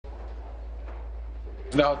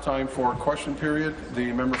Now time for question period.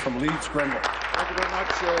 The member from Leeds, Grenville. Thank you very much,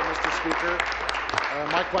 Mr. Speaker.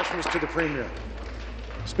 My question is to the Premier.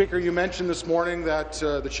 Speaker, you mentioned this morning that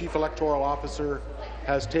the Chief Electoral Officer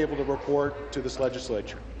has tabled a report to this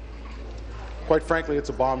legislature. Quite frankly, it's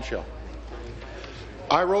a bombshell.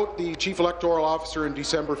 I wrote the Chief Electoral Officer on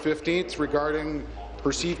December 15th regarding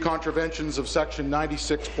perceived contraventions of Section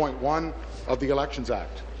 96.1 of the Elections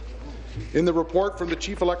Act. In the report from the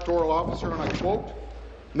Chief Electoral Officer, and I quote,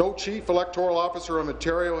 "No Chief Electoral Officer of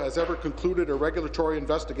Ontario has ever concluded a regulatory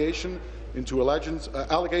investigation into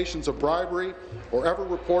allegations of bribery or ever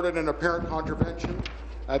reported an apparent contravention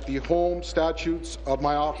at the home statutes of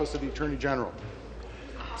my Office of the Attorney General."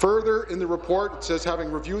 Further, in the report, it says, having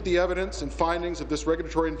reviewed the evidence and findings of this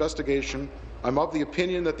regulatory investigation, I'm of the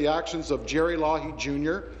opinion that the actions of Jerry Lougheed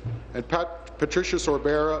Jr. and Patricia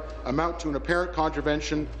Sorbara amount to an apparent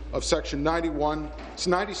contravention of Section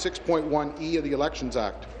 96.1E of the Elections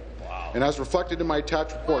Act. Wow. And as reflected in my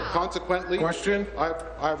attached report, consequently, I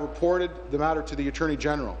have reported the matter to the Attorney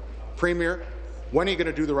General. Premier, when are you going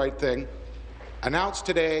to do the right thing? Announce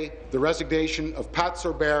today the resignation of Pat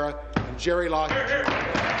Sorbara and Jerry Lougheed Jr.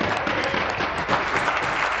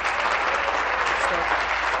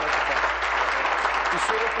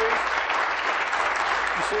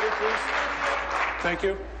 Thank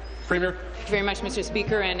you. Premier. Thank you very much, Mr.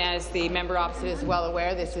 Speaker. And as the member opposite is well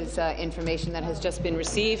aware, this is information that has just been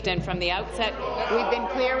received. And from the outset, we've been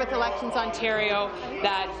clear with Elections Ontario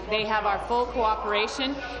that they have our full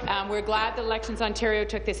cooperation. We're glad that Elections Ontario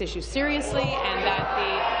took this issue seriously and that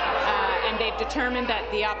they've determined that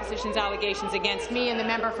the opposition's allegations against me and the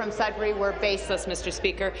member from Sudbury were baseless, Mr.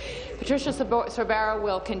 Speaker. Patricia Sorbara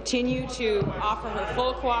will continue to offer her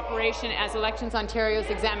full cooperation as Elections Ontario's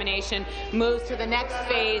examination moves to the next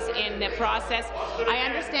phase in the process. I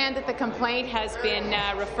understand that the complaint has been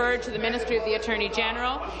referred to the Ministry of the Attorney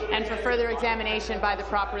General and for further examination by the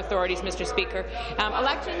proper authorities, Mr. Speaker.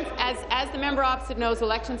 Elections, as the member opposite knows,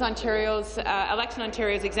 Election Ontario's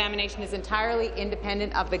examination is entirely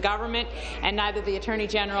independent of the government, and neither the Attorney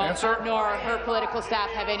General nor her political staff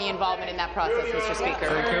have any involvement in that process, Mr. Speaker.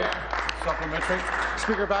 Thank you. Supplementary.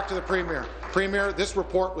 Speaker, back to the Premier. Premier, this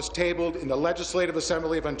report was tabled in the Legislative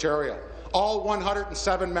Assembly of Ontario. All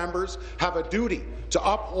 107 members have a duty to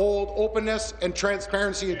uphold openness and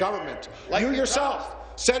transparency in government. You yourself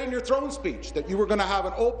said in your throne speech that you were going to have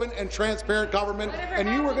an open and transparent government and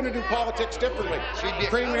you were going to do politics differently.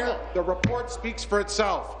 Premier, the report speaks for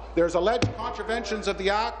itself. There's alleged contraventions of the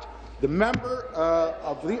Act. The member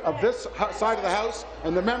of this side of the House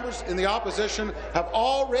and the members in the opposition have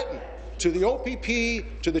all written to the OPP,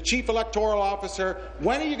 to the Chief Electoral Officer,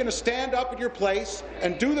 when are you going to stand up at your place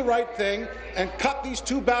and do the right thing and cut these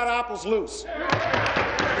two bad apples loose?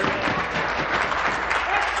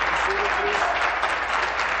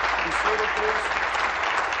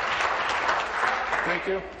 Thank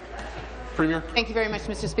you. Premier. Thank you very much,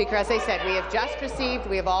 Mr. Speaker. As I said,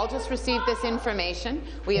 we have all just received this information.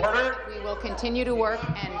 We will continue to work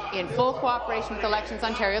and in full cooperation with Elections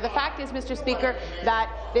Ontario. The fact is, Mr. Speaker, that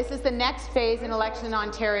this is the next phase in Election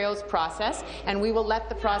Ontario's process, and we will let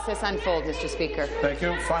the process unfold, Mr. Speaker. Thank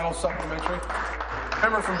you. Final supplementary.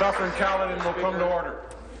 Member from Dufferin-Caledon will come to order.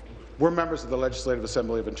 We're members of the Legislative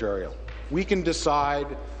Assembly of Ontario. We can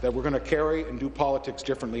decide that we're going to carry and do politics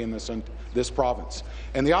differently in this province.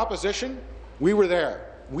 And the opposition, we were there.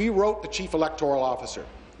 We wrote the Chief Electoral Officer.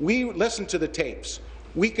 We listened to the tapes.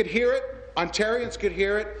 We could hear it. Ontarians could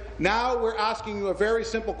hear it. Now we're asking you a very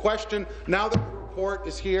simple question, now that the report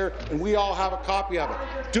is here and we all have a copy of it.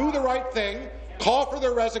 Do the right thing, call for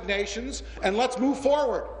their resignations, and let's move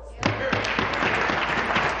forward.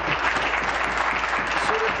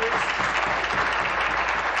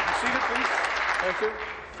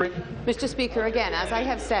 Mr. Speaker, again, as I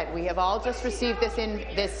have said, we have all just received this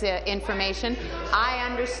information. I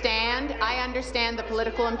understand the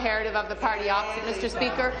political imperative of the party opposite, Mr.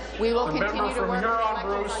 Speaker. We will continue to work with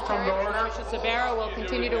Elections Ontario. Patricia Sorbara will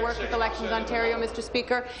continue to work with Elections Ontario, Mr.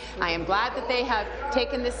 Speaker. I am glad that they have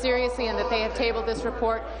taken this seriously and that they have tabled this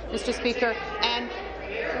report, Mr. Speaker. And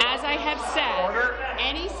as I have said,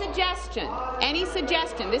 any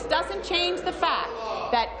suggestion, this doesn't change the fact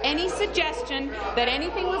that any suggestion that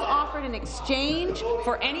anything was offered in exchange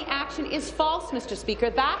for any action is false, Mr. Speaker.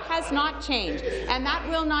 That has not changed, and that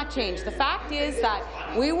will not change. The fact is that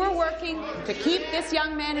we were working to keep this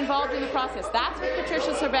young man involved in the process. That's what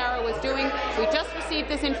Patricia Sorbara was doing. We just received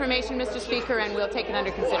this information, Mr. Speaker, and we'll take it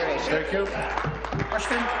under consideration. Thank you.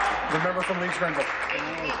 Question? The member from Leeds Grenville.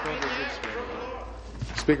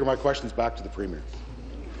 Speaker, my question is back to the Premier.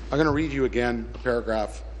 I'm going to read you again a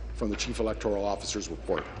paragraph from the Chief Electoral Officer's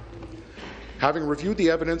report. Having reviewed the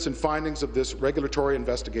evidence and findings of this regulatory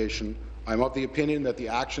investigation, I am of the opinion that the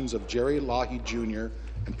actions of Jerry Lahi Jr.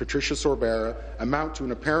 and Patricia Sorbara amount to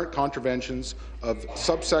an apparent contraventions of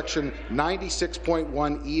subsection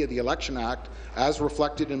 96.1E of the Election Act as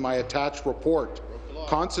reflected in my attached report.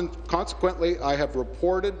 Consequently, I have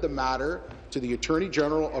reported the matter to the Attorney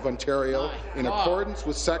General of Ontario in accordance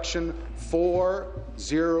with Section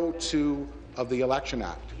 402 of the Election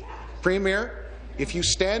Act. Premier, if you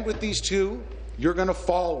stand with these two, you're going to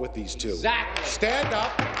fall with these two. Exactly. Stand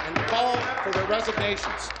up and call for their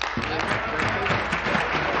resignations.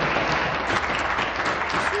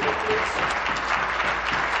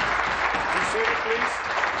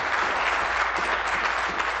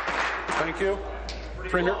 Thank you.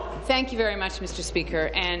 Premier. Thank you very much, Mr.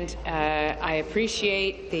 Speaker, and I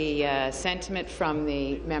appreciate the sentiment from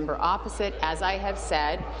the member opposite. As I have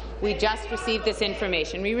said, we just received this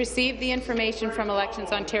information. We received the information from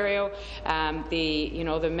Elections Ontario.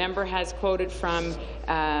 The member has quoted from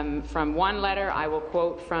one letter. I will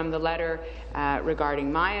quote from the letter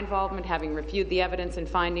regarding my involvement, having reviewed the evidence and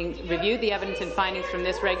findings from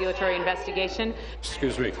this regulatory investigation.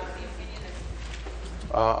 Excuse me.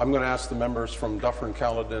 I'm going to ask the members from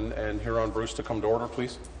Dufferin-Caledon and Huron-Bruce to come to order,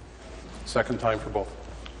 please. Second time for both.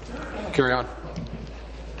 Carry on.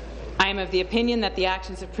 I am of the opinion that the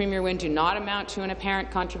actions of Premier Wynne do not amount to an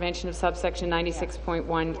apparent contravention of subsection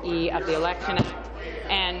 96.1E of the Election Act.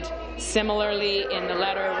 And similarly, in the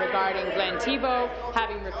letter regarding Glenn Thibeault,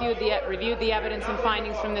 having reviewed the evidence and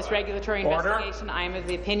findings from this regulatory investigation, I am of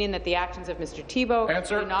the opinion that the actions of Mr. Thibeault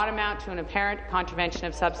do not amount to an apparent contravention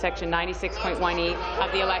of subsection 96.1E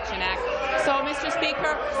of the Election Act. So, Mr.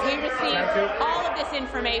 Speaker, we received all of this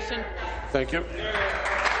information. Thank you.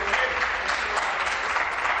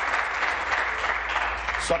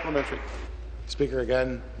 Supplementary. Speaker,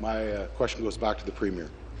 again, my question goes back to the Premier.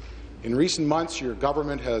 In recent months, your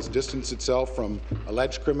government has distanced itself from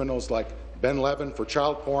alleged criminals like Ben Levin for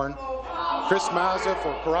child porn, Chris Mazza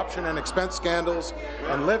for corruption and expense scandals,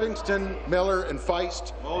 and Livingston, Miller, and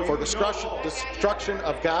Feist for destruction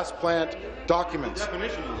of gas plant documents.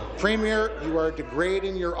 Premier, you are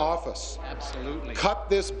degrading your office. Absolutely. Cut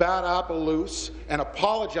this bad apple loose and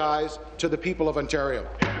apologize to the people of Ontario.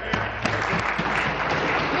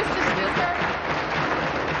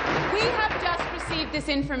 This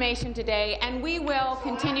information today, and we will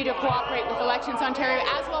continue to cooperate with Elections Ontario,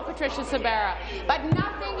 as will Patricia Sorbara. But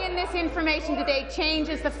nothing in this information today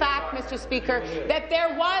changes the fact, Mr. Speaker, that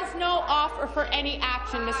there was no offer for any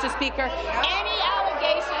action, Mr. Speaker. Any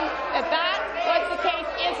allegation that that was the case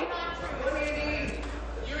is...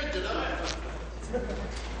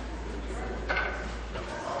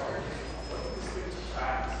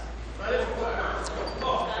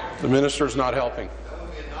 The minister's not helping.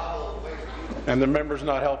 And the member's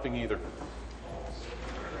not helping either.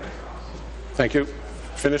 Thank you.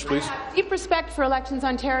 Finish, please. I have deep respect for Elections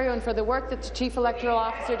Ontario and for the work that the Chief Electoral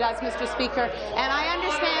Officer does, Mr. Speaker, and I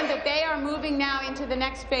understand that they are moving now into the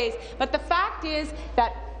next phase. But the fact is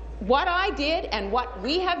that what I did and what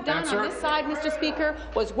we have done on this side, Mr. Speaker,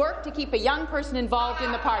 was work to keep a young person involved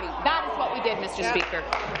in the party. That is what we did, Mr. Speaker.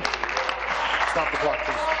 Stop the clock,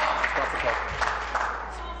 please. Stop the clock.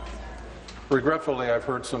 Regretfully, I've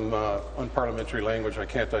heard some unparliamentary language. I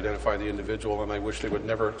can't identify the individual, and I wish they would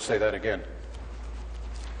never say that again.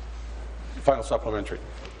 Final supplementary.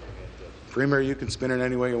 Premier, you can spin it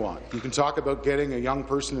any way you want. You can talk about getting a young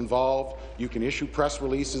person involved. You can issue press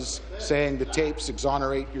releases saying the tapes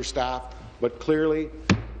exonerate your staff, but clearly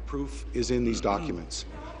proof is in these documents.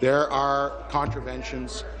 There are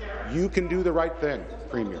contraventions. You can do the right thing,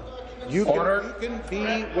 Premier. You can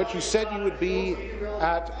be what you said you would be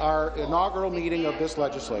at our inaugural meeting of this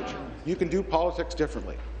legislature. You can do politics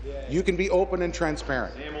differently. You can be open and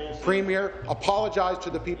transparent. Premier, apologize to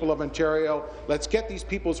the people of Ontario. Let's get these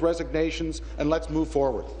people's resignations and let's move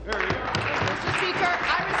forward. Mr. Speaker,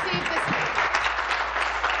 I Be received this.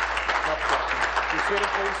 seated,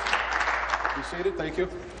 please. Be seated. Thank you.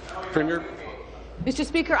 Premier. Mr.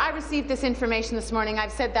 Speaker, I received this information this morning.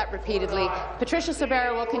 I've said that repeatedly. Patricia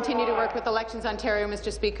Sorbara will continue to work with Elections Ontario,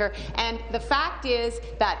 Mr. Speaker, and the fact is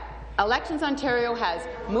that Elections Ontario has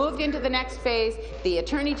moved into the next phase. The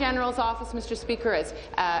Attorney General's office, Mr. Speaker,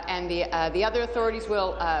 and the other authorities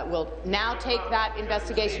will now take that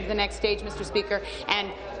investigation to the next stage, Mr. Speaker,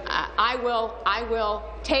 and I will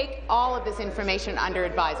take all of this information under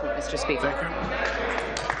advisement, Mr. Speaker.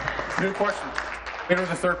 Thank you. New question. Leader of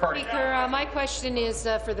the third party. Speaker, my question is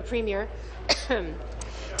for the Premier.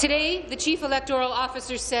 Today, the Chief Electoral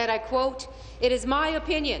Officer said, I quote, "It is my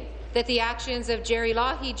opinion that the actions of Jerry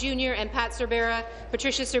Lahi Jr. and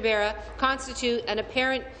Patricia Sorbara constitute an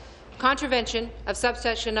apparent contravention of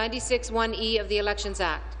subsection 96(1)(e) of the Elections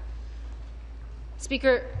Act.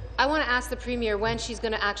 Speaker, I want to ask the Premier when she's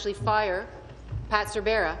going to actually fire Pat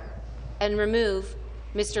Sorbara and remove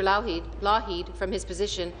Mr. Lougheed from his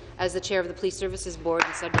position as the chair of the Police Services Board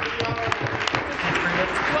in Sudbury.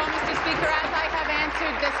 Well, Mr. Speaker, as I have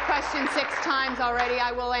answered this question 6 times already,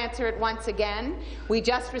 I will answer it once again. We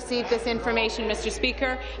just received this information, Mr.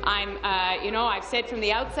 Speaker. I've said from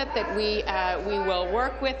the outset that we will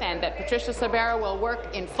work with, and that Patricia Sorbara will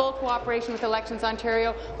work in full cooperation with Elections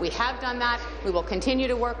Ontario. We have done that. We will continue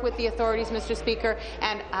to work with the authorities, Mr. Speaker.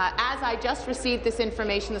 And as I just received this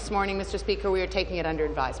information this morning, Mr. Speaker, we are taking it under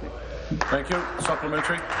advisement. Thank you.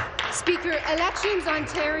 Supplementary. Speaker, Elections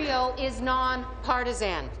Ontario is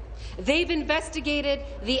non-partisan. They've investigated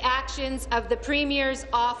the actions of the Premier's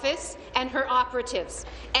office and her operatives,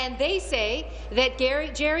 and they say that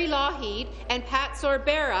Jerry Lougheed and Pat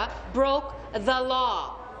Sorbara broke the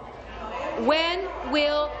law. When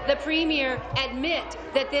will the Premier admit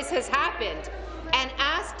that this has happened and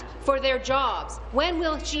asked for their jobs? When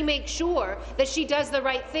will she make sure that she does the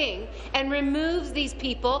right thing and removes these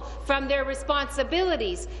people from their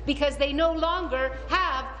responsibilities because they no longer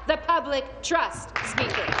have the public trust?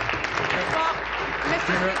 Speaker. Well,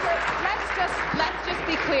 Mr. Speaker, let's just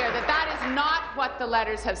be clear that that is not what the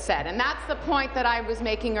letters have said, and that's the point that I was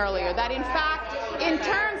making earlier, that in fact, in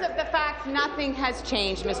terms of the facts, nothing has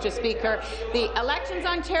changed, Mr. Speaker. The Elections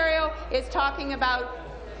Ontario is talking about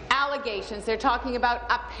allegations. They're talking about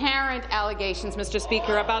apparent allegations, Mr.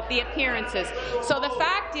 Speaker, about the appearances. So the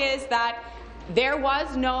fact is that there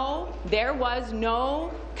was no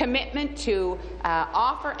commitment to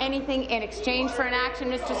offer anything in exchange for an action,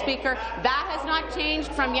 Mr. Speaker. That has not changed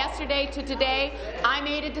from yesterday to today. I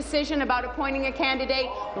made a decision about appointing a candidate.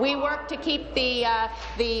 We worked to keep the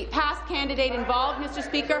past candidate involved, Mr.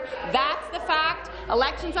 Speaker. That's the fact.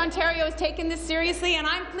 Elections Ontario has taken this seriously, and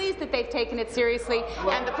I'm pleased that they've taken it seriously,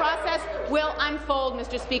 and the process will unfold,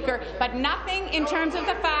 Mr. Speaker. But nothing in terms of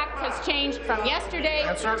the facts has changed from yesterday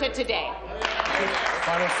to today.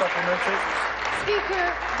 Final supplementary.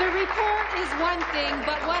 Speaker, the report is one thing,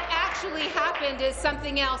 but what actually happened is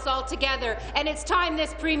something else altogether, and it's time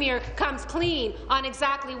this Premier comes clean on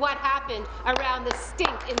exactly what happened around the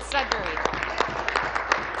stink in Sudbury.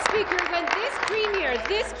 Speaker, when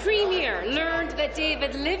this Premier learned that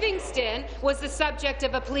David Livingston was the subject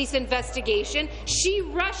of a police investigation, she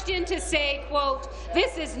rushed in to say, quote,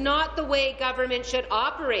 "This is not the way government should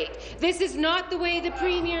operate. This is not the way the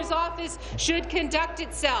Premier's office should conduct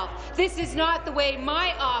itself. This is not the way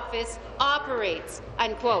my office operates,"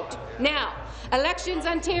 unquote. Now, Elections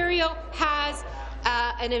Ontario has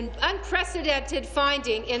an unprecedented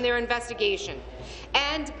finding in their investigation,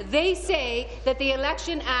 and they say that the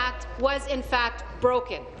Election Act was in fact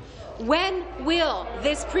broken. When will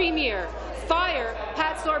this Premier fire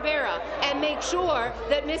Pat Sorbara and make sure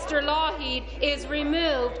that Mr. Lougheed is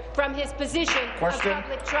removed from his position of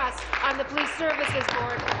public trust on the Police Services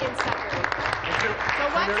Board in Sudbury? So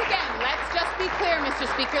once again, let's just be clear,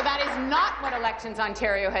 Mr. Speaker, that is not what Elections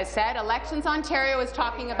Ontario has said. Elections Ontario is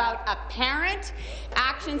talking about apparent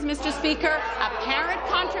actions, Mr. Speaker, apparent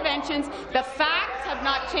contraventions. The facts have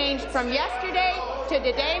not changed from yesterday to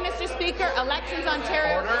today, Mr. Speaker. Elections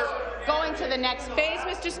Ontario is going to the next phase,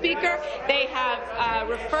 Mr. Speaker. They have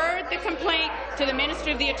referred the complaint to the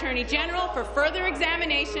Minister of the Attorney General for further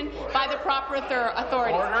examination by the proper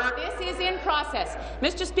authorities. This is in process.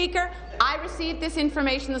 Mr. Speaker, I received this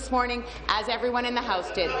information this morning, as everyone in the House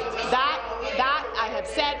did. That I have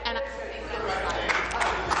said, and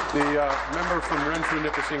the member from Renfrew,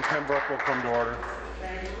 Nipissing, Pembroke will come to order.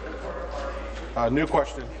 New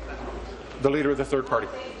question. The Leader of the Third Party.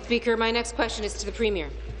 Speaker, my next question is to the Premier.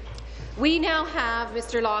 We now have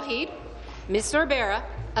Mr. Lougheed, Ms. Sorbara,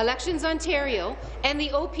 Elections Ontario, and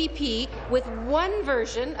the OPP with one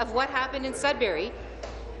version of what happened in Sudbury.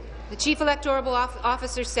 The Chief Electoral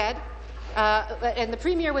Officer said, and the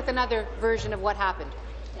Premier with another version of what happened.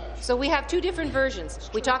 So we have two different versions.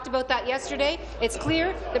 We talked about that yesterday. It's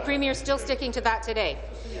clear the Premier is still sticking to that today.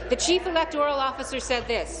 The Chief Electoral Officer said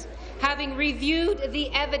this: having reviewed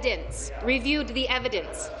the evidence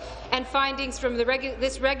and findings from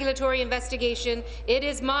this regulatory investigation, it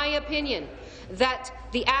is my opinion that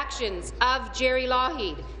the actions of Jerry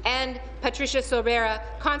Lougheed and Patricia Sorbara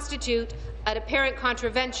constitute an apparent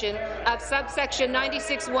contravention of subsection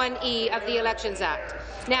 96(1)(e) of the Elections Act.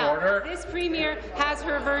 Now, this Premier has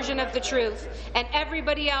her version of the truth, and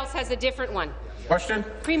everybody else has a different one. Question?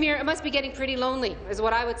 Premier, it must be getting pretty lonely, is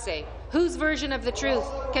what I would say. Whose version of the truth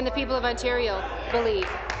can the people of Ontario believe?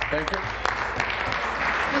 Thank you.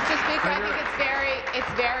 Mr. Speaker, I think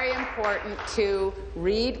it's very important to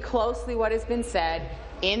read closely what has been said.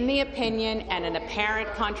 In the opinion and an apparent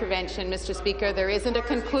contravention, Mr. Speaker, there isn't a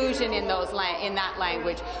conclusion in that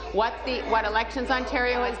language. What Elections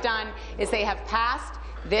Ontario has done is they have passed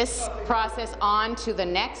this process on to the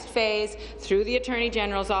next phase through the Attorney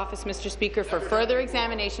General's office, Mr. Speaker, for further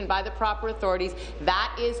examination by the proper authorities.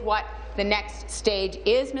 That is what the next stage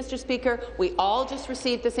is, Mr. Speaker. We all just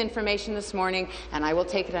received this information this morning, and I will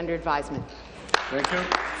take it under advisement. Thank you.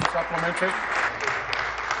 Supplementary.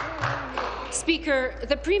 Speaker,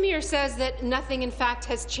 the Premier says that nothing in fact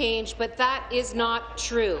has changed, but that is not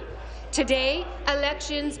true. Today,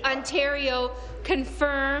 Elections Ontario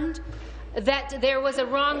confirmed that there was a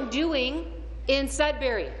wrongdoing in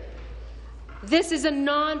Sudbury. This is a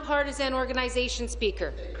non-partisan organization,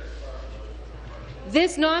 Speaker.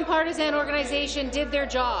 This non-partisan organization did their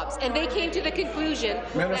jobs, and they came to the conclusion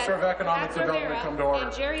Minister of that Economic Pat Development, Sorbera come to order.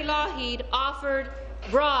 and Jerry Lougheed offered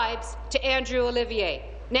bribes to Andrew Olivier.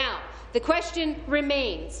 Now, the question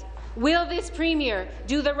remains, will this Premier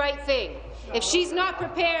do the right thing? If she's not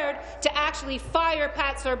prepared to actually fire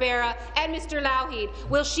Pat Sorbera and Mr. Lougheed,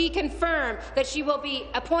 will she confirm that she will be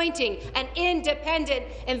appointing an independent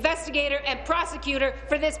investigator and prosecutor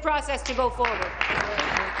for this process to go forward?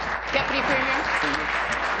 Deputy Premier.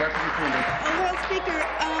 Deputy Premier. Well, Speaker,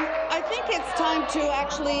 I think it's time to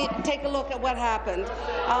actually take a look at what happened.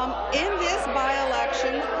 In this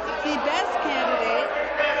by-election, the best candidate...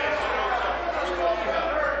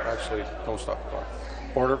 Actually, don't stop the clock.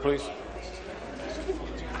 Order, please.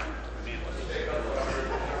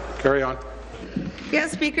 Carry on.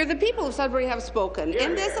 Yes, Speaker, the people of Sudbury have spoken.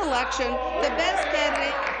 In this election, the best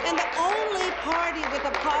candidate and the only party with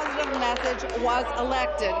a positive message was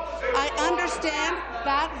elected. I understand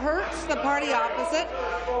that hurts the party opposite.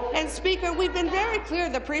 And, Speaker, we've been very clear.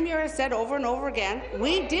 The Premier has said over and over again,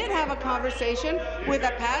 we did have a conversation with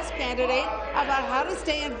a past candidate about how to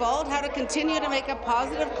stay involved, how to continue to make a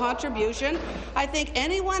positive contribution. I think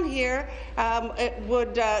anyone here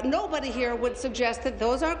nobody here would suggest that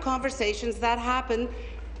those aren't conversations that happen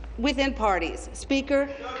within parties. Speaker,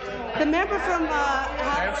 the member from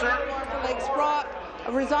Lake Sprock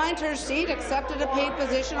resigned her seat, accepted a paid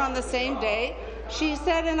position on the same day. She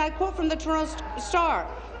said, and I quote from the Toronto Star,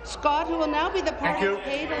 Scott, who will now be the party's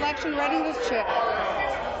paid election readiness chair.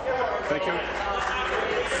 Thank you.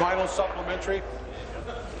 Final supplementary.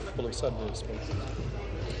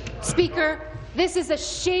 Speaker, this is a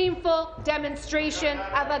shameful demonstration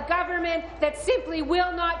of a government that simply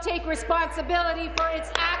will not take responsibility for its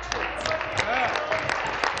actions.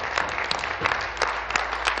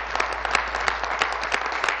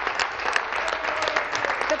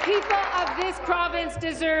 The people of this province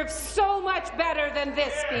deserve so much better than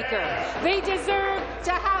this, Speaker. They deserve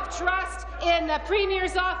to have trust in the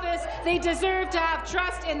Premier's office. They deserve to have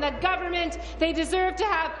trust in the government. They deserve to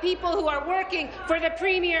have people who are working for the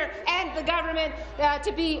Premier and the government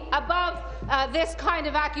to be above this kind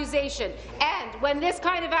of accusation. And when this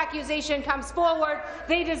kind of accusation comes forward,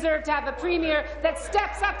 they deserve to have a Premier that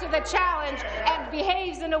steps up to the challenge and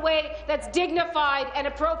behaves in a way that's dignified and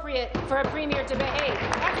appropriate for a Premier to behave.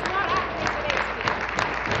 That's not happening today, Speaker.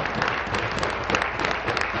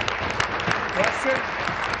 Question.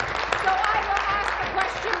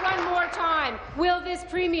 One more time. Will this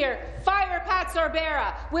Premier fire Pat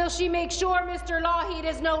Sorbera? Will she make sure Mr. Lougheed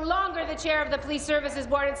is no longer the chair of the Police Services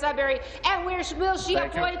Board in Sudbury? And will she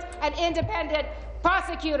appoint an independent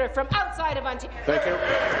prosecutor from outside of Ontario? Thank you.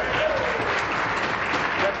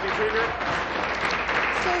 Deputy Premier.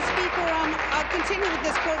 So, Speaker, I'll continue with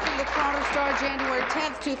this quote from the Toronto Star, January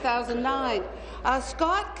 10th, 2009.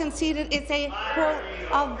 Scott conceded it's a, quote,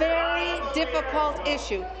 a very difficult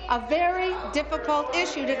issue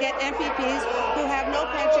to get MPPs who have no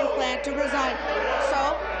pension plan to resign.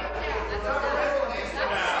 So,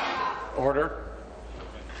 Order.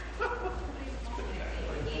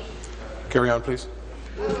 Carry on, please.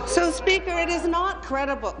 So, Speaker, it is not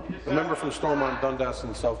credible. The member from Stormont, Dundas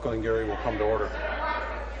and South Glengarry will come to order.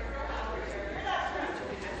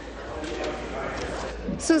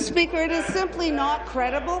 So, Speaker, it is simply not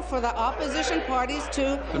credible for the opposition parties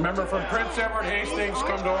to... The member from Prince Edward Hastings,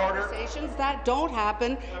 come to order. ...conversations that don't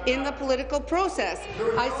happen in the political process.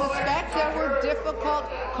 I suspect there were difficult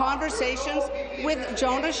conversations with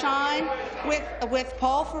Jonah Shine, with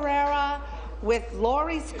Paul Ferreira, with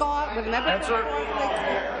Laurie Scott, with members of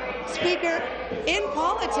the Speaker, in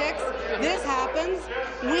politics, this happens.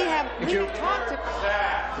 We have talked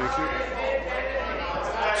about... Thank you.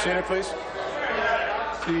 Senator, please.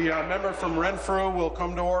 The member from Renfrew will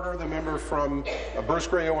come to order, the member from Bruce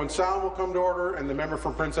Grey Owen Sound will come to order, and the member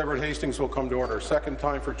from Prince Edward Hastings will come to order. Second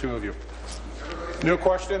time for two of you. New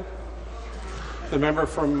question? The member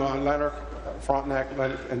from Lanark, Frontenac,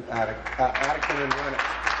 and Addington and Lennox.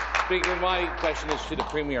 Speaker, my question is to the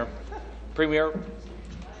Premier. Premier,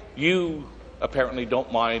 you apparently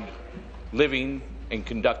don't mind living and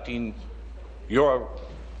conducting your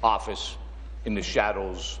office in the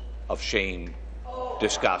shadows of shame,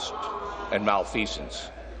 disgust, and malfeasance.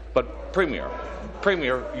 But Premier,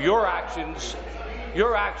 your actions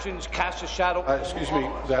cast a shadow. Excuse me.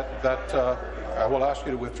 I will ask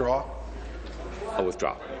you to withdraw. I'll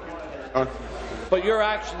withdraw. But your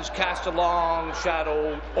actions cast a long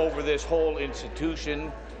shadow over this whole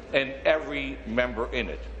institution and every member in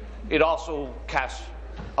it. It also casts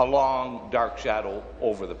a long, dark shadow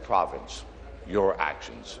over the province, your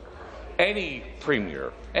actions. Any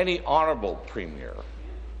Premier, any honourable Premier,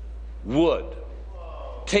 would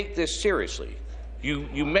take this seriously.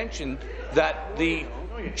 You mentioned that the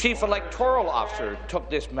Chief Electoral Officer took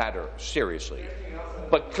this matter seriously,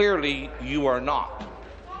 but clearly you are not.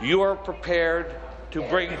 You are prepared to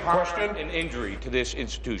bring harm and injury to this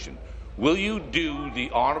institution. Will you do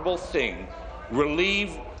the honourable thing,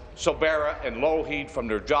 relieve Sobera and Lougheed from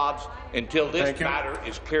their jobs until this matter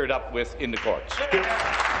is cleared up with in the courts?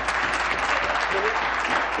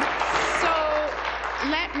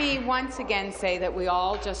 Let me once again say that we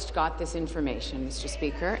all just got this information, Mr.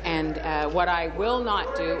 Speaker, and what I will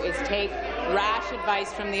not do is take rash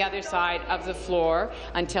advice from the other side of the floor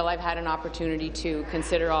until I've had an opportunity to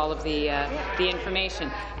consider all of the information.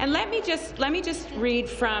 And let me just read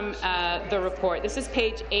from the report. This is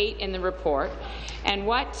page 8 in the report, and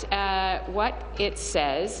what it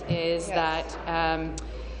says is that.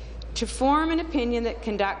 To form an opinion that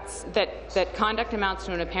conduct amounts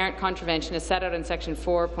to an apparent contravention as set out in Section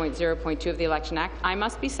 4.0.2 of the Election Act, I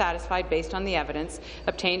must be satisfied, based on the evidence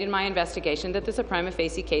obtained in my investigation, that there's a prima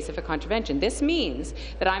facie case of a contravention. This means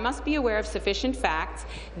that I must be aware of sufficient facts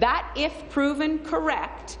that, if proven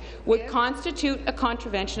correct, would constitute a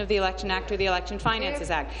contravention of the Election Act or the Election Finances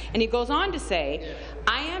Act. And he goes on to say,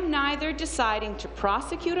 I am neither deciding to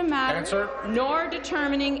prosecute a matter nor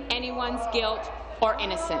determining anyone's guilt or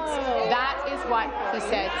innocence. That is what he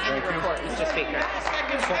said in the report, Mr. Speaker.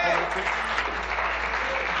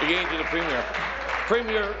 Again to the Premier.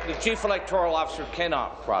 Premier, the Chief Electoral Officer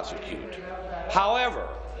cannot prosecute. However,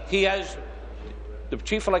 the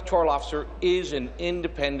Chief Electoral Officer is an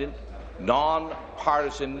independent,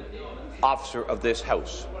 non-partisan officer of this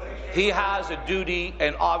House. He has a duty,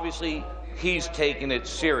 and obviously he's taken it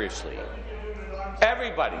seriously.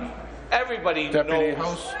 Everybody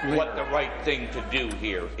knows what the right thing to do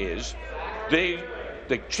here is. The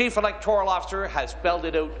Chief Electoral Officer has spelled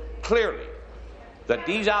it out clearly that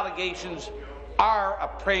these allegations are a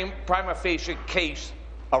prima facie case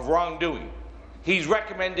of wrongdoing. He's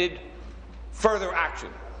recommended further action.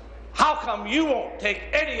 How come you won't take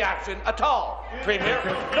any action at all, Premier?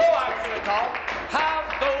 No action at all.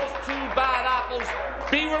 Have those two bad apples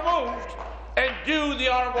be removed and do the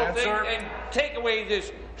honourable thing and take away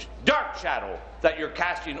this dark shadow that you're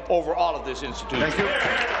casting over all of this institution. Thank you.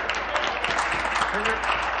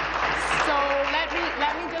 So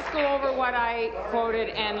let me just go over what I quoted,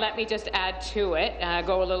 and let me just add to it,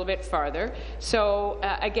 go a little bit farther. So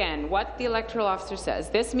again, what the electoral officer says,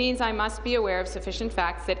 this means I must be aware of sufficient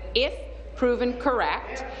facts that, if proven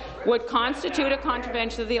correct, would constitute a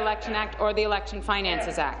contravention of the Election Act or the Election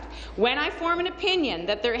Finances Act. When I form an opinion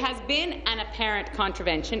that there has been an apparent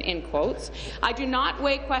contravention, in quotes, I do not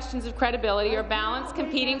weigh questions of credibility or balance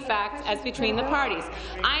competing facts as between the parties.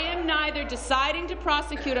 I am neither deciding to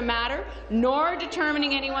prosecute a matter nor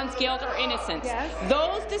determining anyone's guilt or innocence.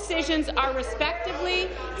 Those decisions are respectively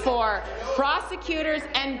for prosecutors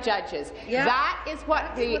and judges. That is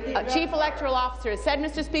what the Chief Electoral Officer has said,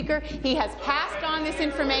 Mr. Speaker. He has passed on this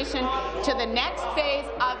information to the next phase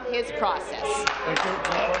of his process.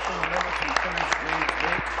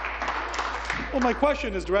 Well, my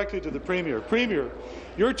question is directly to the Premier. Premier,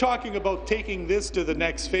 you're talking about taking this to the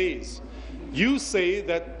next phase. You say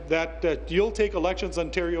that you'll take Elections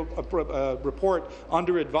Ontario report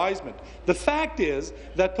under advisement. The fact is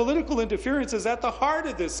that political interference is at the heart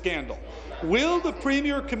of this scandal. Will the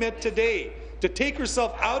Premier commit today to take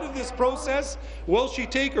herself out of this process? Will she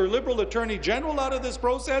take her Liberal Attorney General out of this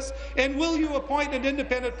process? And will you appoint an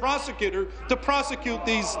independent prosecutor to prosecute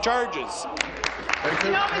these charges?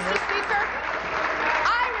 You know, Mr. Speaker,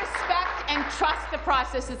 I respect and trust the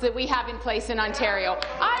processes that we have in place in Ontario.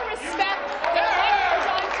 I respect the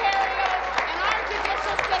Elections Ontario and our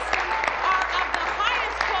judicial system are of the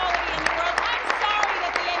highest quality in the world. I'm sorry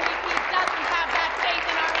that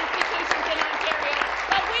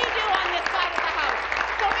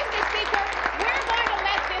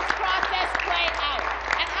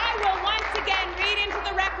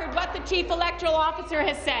record what the Chief Electoral Officer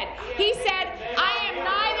has said. He said, "I am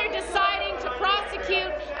neither deciding to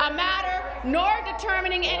prosecute a matter nor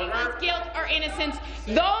determining anyone's guilt or innocence.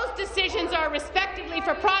 Those decisions are respectively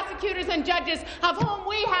for prosecutors and judges, of whom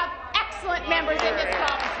we have excellent members in this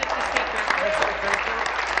province, Mr. Speaker."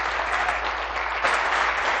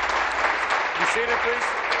 Be seated, please.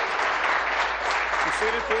 Be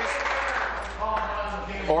seated, please.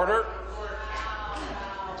 Order.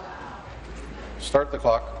 Start the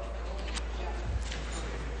clock.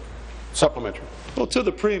 Supplementary. Well, to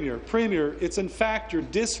the Premier. Premier, it's in fact your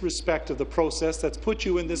disrespect of the process that's put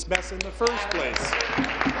you in this mess in the first place.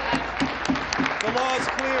 The law is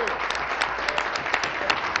clear.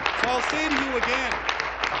 So I'll say to you again,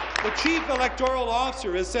 the Chief Electoral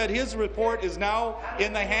Officer has said his report is now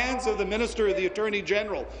in the hands of the Minister of the Attorney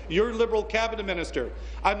General, your Liberal Cabinet Minister.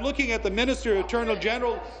 I'm looking at the Minister of Attorney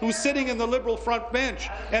General who's sitting in the Liberal front bench,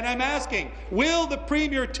 and I'm asking, will the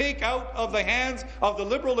Premier take out of the hands of the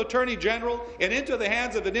Liberal Attorney General and into the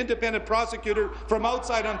hands of an independent prosecutor from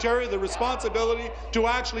outside Ontario the responsibility to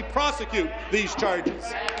actually prosecute these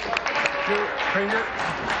charges? Premier.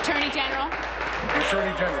 Attorney General.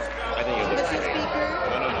 Attorney General. Mr. Speaker,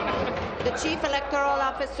 the Chief Electoral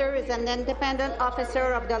Officer is an independent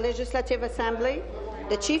officer of the Legislative Assembly.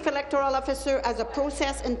 The Chief Electoral Officer has a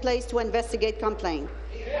process in place to investigate complaints.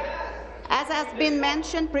 As has been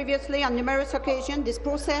mentioned previously on numerous occasions, this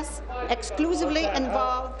process exclusively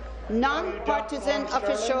involves non-partisan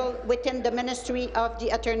officials within the Ministry of the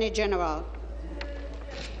Attorney General.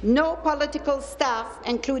 No political staff,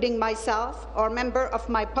 including myself or member of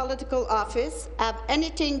my political office, have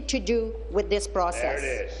anything to do with this process.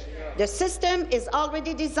 There it is. The system is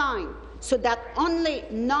already designed so that only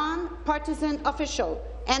non-partisan officials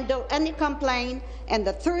handle any complaint, and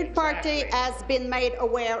the third party has been made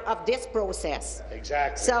aware of this process.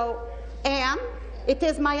 Exactly. So, and it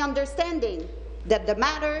is my understanding that the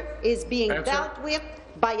matter is being dealt with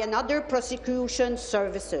by another prosecution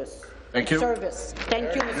services. Thank you.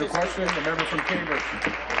 Thank you, Mr. Your question, the member from Cambridge.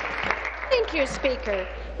 Thank you, Speaker.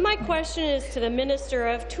 My question is to the Minister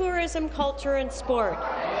of Tourism, Culture and Sport.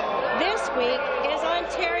 This week is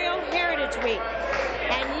Ontario Heritage Week,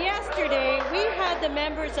 and yesterday we had the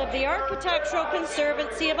members of the Architectural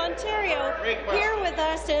Conservancy of Ontario here with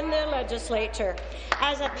us in the Legislature.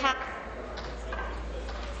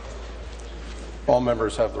 All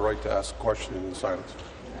members have the right to ask a question in silence.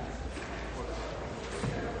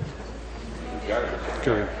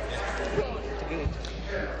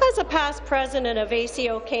 As a past president of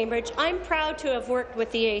ACO Cambridge, I'm proud to have worked with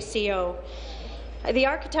the ACO. The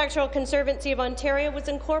Architectural Conservancy of Ontario was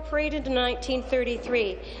incorporated in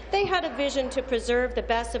 1933. They had a vision to preserve the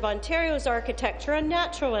best of Ontario's architecture and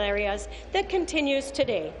natural areas that continues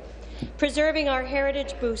today. Preserving our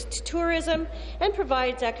heritage boosts tourism and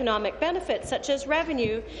provides economic benefits such as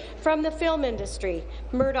revenue from the film industry.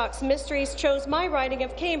 Murdoch's Mysteries chose my riding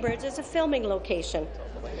of Cambridge as a filming location.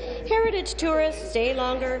 Heritage tourists stay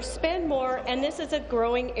longer, spend more, and this is a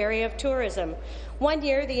growing area of tourism. One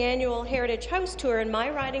year, the annual Heritage House Tour in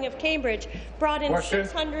my riding of Cambridge brought in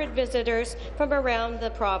 600 visitors from around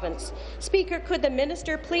the province. Speaker, could the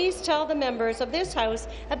minister please tell the members of this House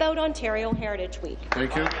about Ontario Heritage Week?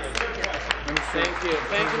 Thank you. Thank you.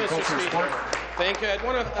 Thank you, Mr. Speaker. Thank you. I'd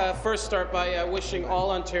want to first start by wishing all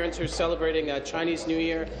Ontarians who are celebrating Chinese New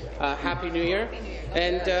Year Happy New Year.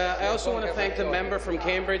 And I also want to thank the member from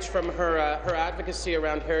Cambridge from her advocacy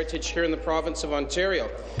around heritage here in the province of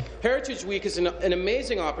Ontario. Heritage Week is an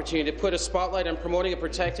amazing opportunity to put a spotlight on promoting and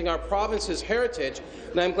protecting our province's heritage,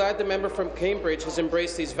 and I'm glad the member from Cambridge has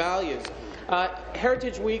embraced these values.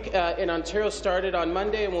 Heritage Week in Ontario started on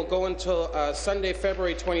Monday and will go until Sunday,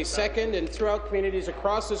 February 22nd, and throughout communities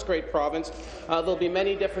across this great province, there'll be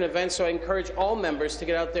many different events, so I encourage all members to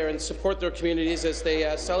get out there and support their communities as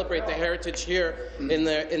they celebrate the heritage here in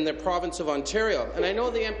the province of Ontario. And I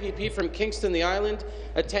know the MPP from Kingston, the Island,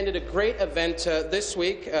 attended a great event this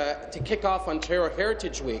week to kick off Ontario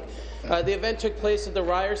Heritage Week. The event took place at the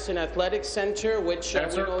Ryerson Athletics Centre, which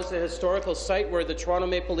we know is a historical site where the Toronto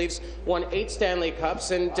Maple Leafs won 8 Stanley Cups,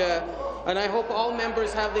 and I hope all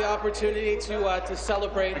members have the opportunity to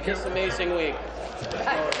celebrate this amazing week.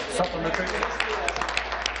 Supplementary.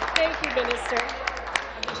 Thank you, Minister.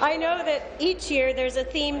 I know that each year there's a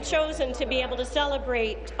theme chosen to be able to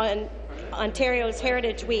celebrate on Ontario's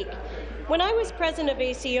Heritage Week. When I was president of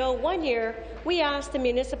ACO, one year we asked the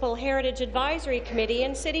Municipal Heritage Advisory Committee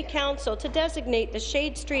and City Council to designate the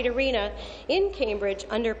Shade Street Arena in Cambridge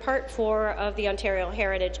under Part 4 of the Ontario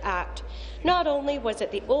Heritage Act. Not only was it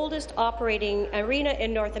the oldest operating arena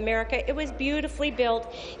in North America, it was beautifully built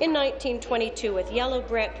in 1922 with yellow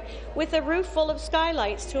brick, with a roof full of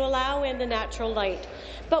skylights to allow in the natural light.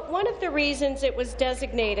 But one of the reasons it was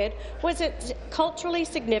designated was its culturally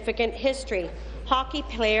significant history. Hockey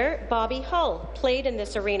player Bobby Hull played in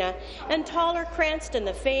this arena, and Tyler Cranston,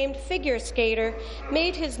 the famed figure skater,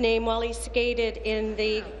 made his name while he skated in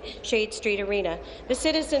the Shade Street Arena. The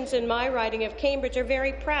citizens in my riding of Cambridge are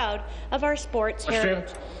very proud of our sports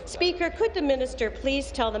heritage. Speaker, could the minister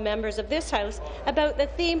please tell the members of this House about the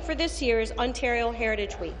theme for this year's Ontario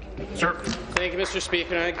Heritage Week? Sir. Thank you, Mr.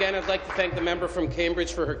 Speaker. And again, I'd like to thank the member from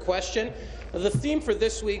Cambridge for her question. The theme for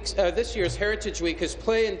this year's Heritage Week is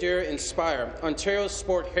Play, Endure, Inspire, Ontario's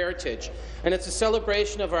Sport Heritage, and it's a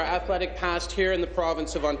celebration of our athletic past here in the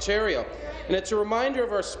province of Ontario. And it's a reminder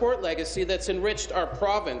of our sport legacy that's enriched our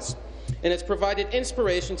province, and it's provided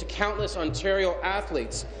inspiration to countless Ontario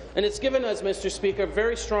athletes. And it's given us, Mr. Speaker, a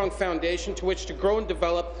very strong foundation to which to grow and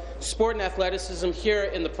develop sport and athleticism here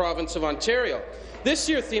in the province of Ontario. This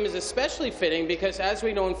year's theme is especially fitting because, as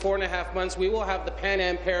we know, in 4.5 months we will have the Pan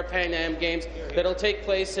Am Para-Pan Am Games that will take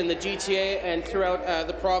place in the GTA and throughout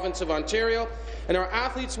the province of Ontario. And our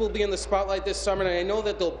athletes will be in the spotlight this summer, and I know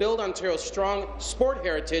that they'll build Ontario's strong sport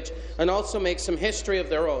heritage and also make some history of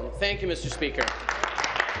their own. Thank you, Mr. Speaker.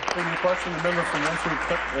 Any question? The member from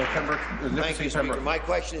Pembroke. Thank you, Speaker. My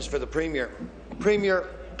question is for the Premier. Premier,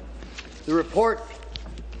 the report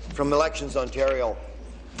from Elections Ontario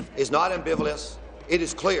is not ambivalent. It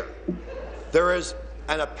is clear. There is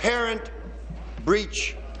an apparent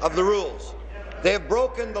breach of the rules. They have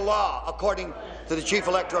broken the law, according to the Chief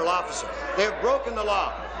Electoral Officer. They have broken the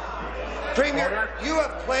law. Premier, you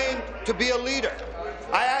have claimed to be a leader.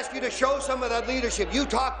 I ask you to show some of that leadership. You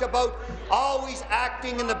talked about always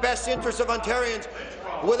acting in the best interests of Ontarians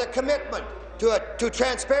with a commitment to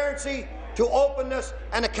transparency, to openness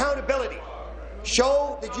and accountability.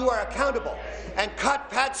 Show that you are accountable and cut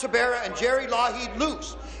Pat Sabera and Jerry Lougheed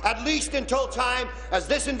loose, at least until time as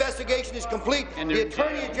this investigation is complete. The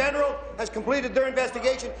Attorney General has completed their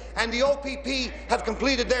investigation and the OPP have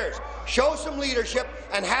completed theirs. Show some leadership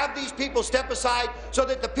and have these people step aside so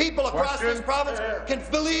that the people across this province can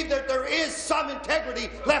believe that there is some integrity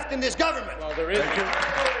left in this government. Well, there is.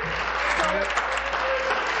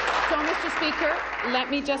 So, Mr. Speaker, let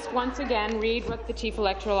me just once again read what the Chief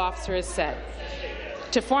Electoral Officer has said.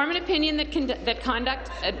 To form an opinion that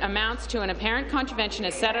conduct amounts to an apparent contravention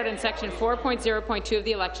as set out in Section 4.0.2 of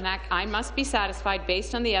the Election Act, I must be satisfied,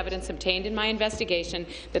 based on the evidence obtained in my investigation,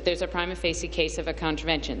 that there's a prima facie case of a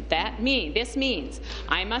contravention. This means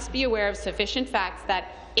I must be aware of sufficient facts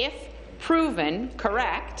that, if proven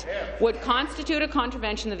correct, would constitute a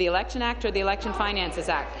contravention of the Election Act or the Election Finances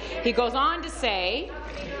Act. He goes on to say,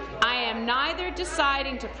 I am neither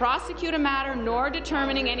deciding to prosecute a matter nor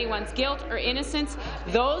determining anyone's guilt or innocence.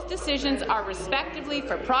 Those decisions are respectively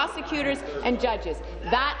for prosecutors and judges.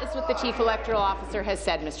 That is what the Chief Electoral Officer has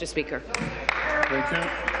said, Mr. Speaker. Thank you.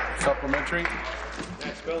 Supplementary.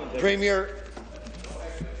 Premier,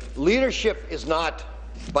 leadership is not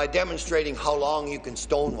by demonstrating how long you can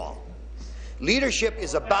stonewall. Leadership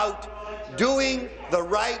is about doing the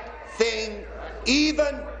right thing,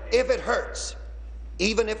 even if it hurts.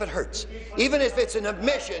 Even if it hurts. Even if it's an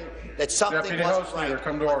admission that something wasn't right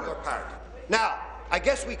on your part. Now, I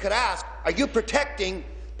guess we could ask, are you protecting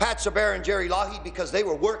Pat Sabera and Jerry Lougheed because they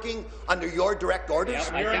were working under your direct orders?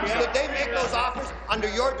 Did they make those offers under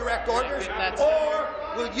your direct orders? Or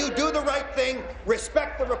will you do the right thing,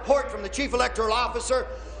 respect the report from the Chief Electoral Officer,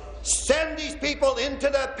 send these people into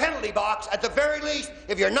the penalty box at the very least?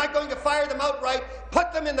 If you're not going to fire them outright,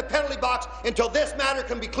 put them in the penalty box until this matter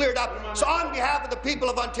can be cleared up. So on behalf of the people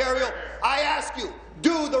of Ontario, I ask you,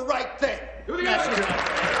 do the right thing. Do the right thing.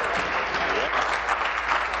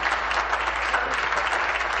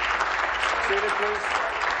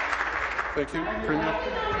 Thank you. Premier.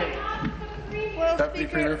 Well,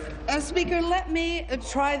 Speaker, let me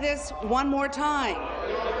try this one more time.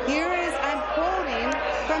 Here is, I'm quoting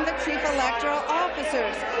from the Chief Electoral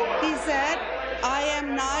Officers. He said, I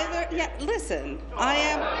am neither, listen, I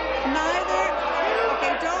am neither,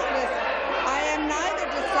 okay, don't listen. I am neither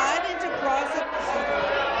deciding to prosecute.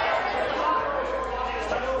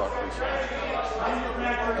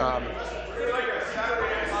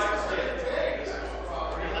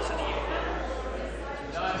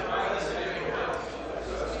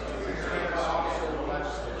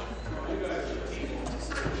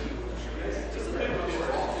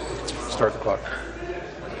 Start the clock.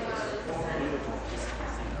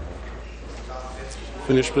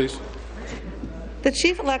 Finish, please. The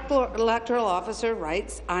Chief Electoral Officer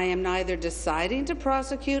writes, I am neither deciding to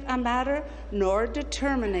prosecute a matter nor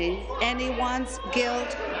determining anyone's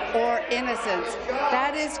guilt or innocence.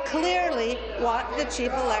 That is clearly what the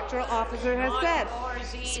Chief Electoral Officer has said.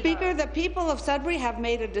 Speaker, the people of Sudbury have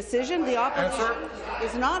made a decision. The opposition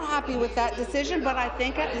is not happy with that decision, but I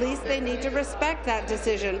think at least they need to respect that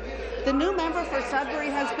decision. The new member for Sudbury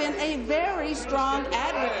has been a very strong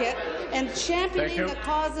advocate and championing the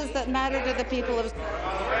causes that matter to the people of Sudbury.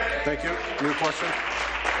 Thank you. New question.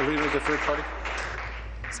 The Leader of the Third Party.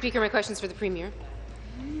 Speaker, my question is for the Premier.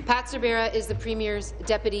 Pat Cervera is the Premier's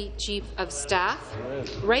Deputy Chief of Staff.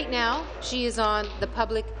 Right now, she is on the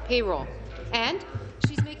public payroll, and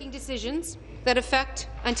she's making decisions that affect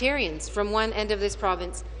Ontarians from one end of this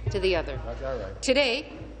province to the other.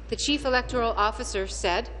 Today, the Chief Electoral Officer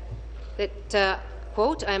said that,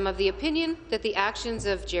 quote, I am of the opinion that the actions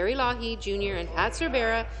of Jerry Lougheed Jr. and Pat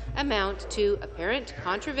Cervera amount to apparent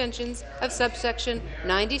contraventions of subsection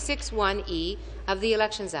 96(1)(e) of the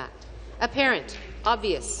Elections Act. Apparent,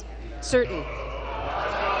 obvious, certain,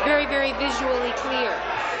 very, very visually clear.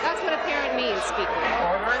 That's what apparent means, Speaker.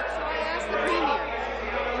 Order. So I ask the Premier.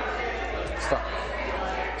 Stop.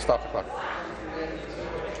 Stop the clock.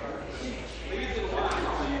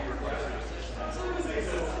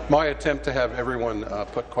 My attempt to have everyone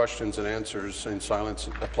put questions and answers in silence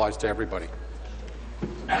applies to everybody.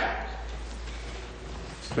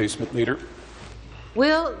 Please, Leader.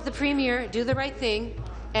 Will the Premier do the right thing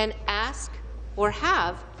and ask or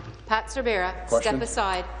have Pat Cervera step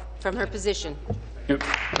aside from her position?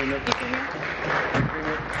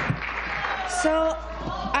 So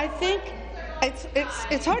I think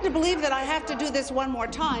it's hard to believe that I have to do this one more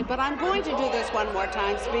time, but I'm going to do this one more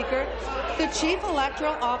time, Speaker. The Chief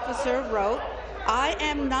Electoral Officer wrote, I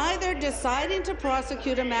am neither deciding to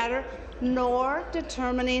prosecute a matter nor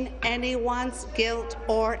determining anyone's guilt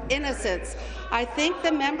or innocence. I think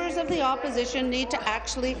the members of the opposition need to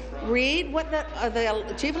actually read what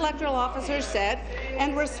the Chief Electoral Officer said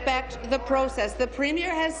and respect the process. The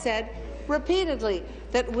Premier has said repeatedly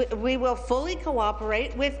that we will fully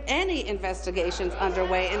cooperate with any investigations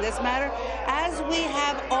underway in this matter, as we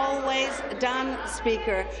have always done,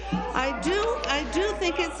 Speaker. I do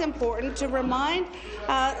think it's important to remind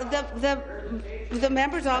the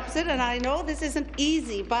members opposite, and I know this isn't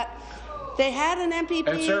easy, but they had an MPP.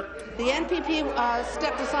 Answer. The NPP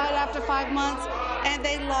stepped aside after 5 months, and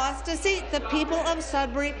they lost a seat. The people of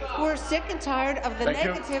Sudbury were sick and tired of the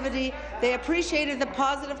negativity. They appreciated the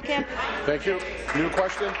positive campaign. Thank you. New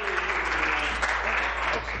question.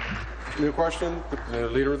 New question. The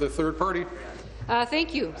Leader of the Third Party.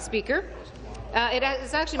 Thank you, Speaker.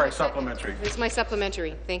 It's actually my supplementary. It's my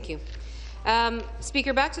supplementary. Thank you.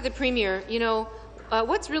 Speaker, back to the Premier. You know,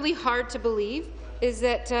 what's really hard to believe is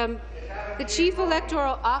that the Chief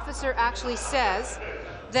Electoral Officer actually says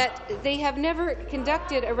that they have never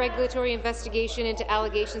conducted a regulatory investigation into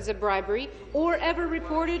allegations of bribery or ever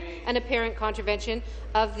reported an apparent contravention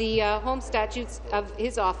of the home statutes of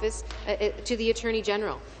his office to the Attorney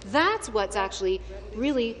General. That's what's actually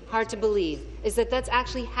really hard to believe, is that that's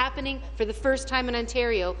actually happening for the first time in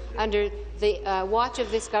Ontario under the watch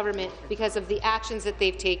of this government because of the actions that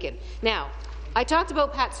they've taken. Now, I talked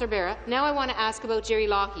about Pat Cervera. Now I want to ask about Jerry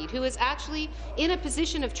Lougheed, who is actually in a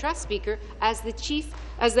position of trust, Speaker, as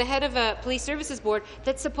the head of a police services board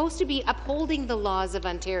that's supposed to be upholding the laws of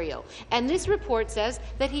Ontario. And this report says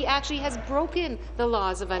that he actually has broken the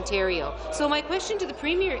laws of Ontario. So my question to the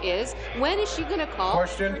Premier is, when is she going to call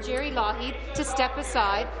for Jerry Lougheed to step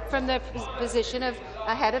aside from the position of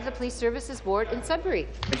head of the police services board in Sudbury?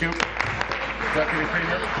 Thank you. Deputy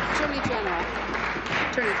Premier. Attorney General.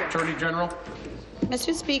 Attorney General.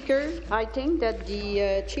 Mr. Speaker, I think that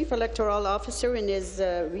the Chief Electoral Officer in his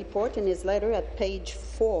report, in his letter at page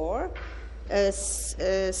 4,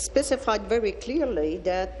 specified very clearly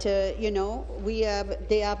that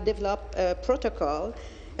they have developed a protocol,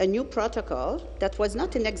 a new protocol that was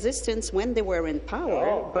not in existence when they were in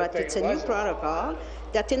power, but it's a new protocol.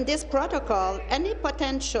 That in this protocol, any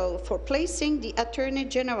potential for placing the Attorney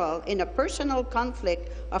General in a personal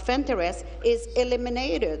conflict of interest is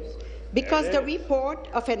eliminated, because the report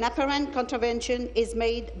of an apparent contravention is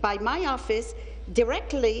made by my office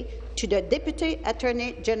directly to the Deputy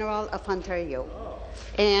Attorney General of Ontario.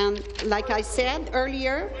 And like I said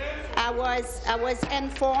earlier, I was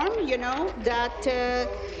informed,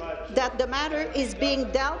 that the matter is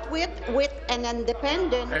being dealt with an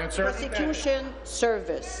independent prosecution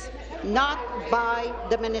service, not by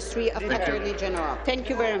the Ministry of Attorney General. Thank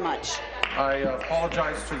you very much. I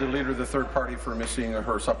apologize to the Leader of the Third Party for missing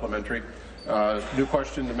her supplementary. New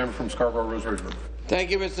question, the member from Scarborough-Rouge Ridgewood.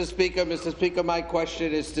 Thank you, Mr. Speaker. Mr. Speaker, my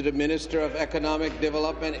question is to the Minister of Economic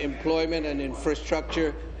Development, Employment and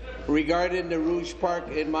Infrastructure regarding the Rouge Park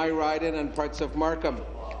in my riding and parts of Markham.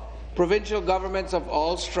 Provincial governments of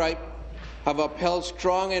all stripe have upheld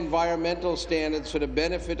strong environmental standards for the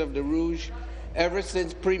benefit of the Rouge ever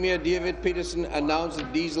since Premier David Peterson announced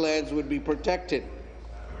that these lands would be protected.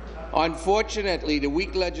 Unfortunately, the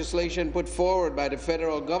weak legislation put forward by the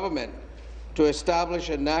federal government to establish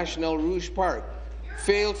a national Rouge Park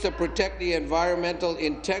fails to protect the environmental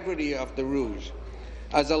integrity of the Rouge.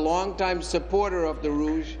 As a longtime supporter of the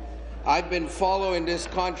Rouge, I've been following this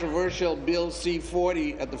controversial Bill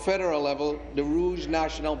C-40 at the federal level, the Rouge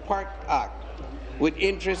National Park Act, with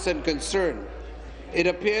interest and concern. It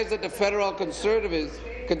appears that the federal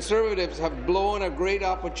conservatives have blown a great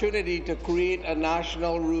opportunity to create a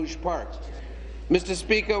national Rouge Park. Mr.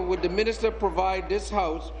 Speaker, would the minister provide this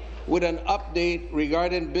House with an update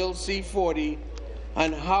regarding Bill C-40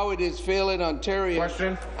 and how it is failing Ontario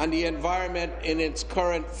and the environment in its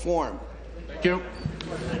current form? Thank you.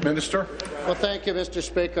 Minister. Well, thank you, Mr.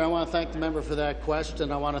 Speaker. I want to thank the member for that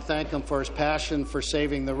question. I want to thank him for his passion for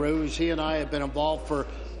saving the Rouge. He and I have been involved for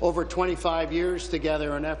over 25 years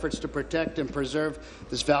together in efforts to protect and preserve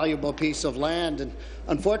this valuable piece of land. And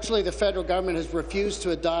unfortunately, the federal government has refused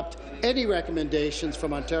to adopt any recommendations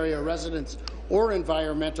from Ontario residents or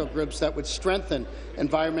environmental groups that would strengthen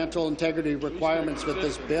environmental integrity requirements with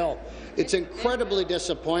this bill. It's incredibly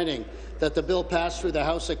disappointing that the bill passed through the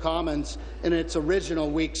House of Commons in its original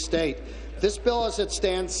weak state. This bill, as it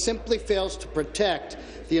stands, simply fails to protect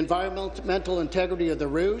the environmental integrity of the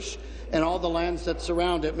Rouge and all the lands that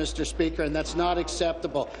surround it, Mr. Speaker, and that's not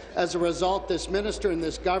acceptable. As a result, this minister and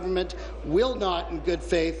this government will not, in good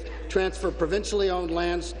faith, transfer provincially owned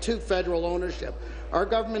lands to federal ownership. Our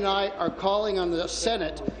government and I are calling on the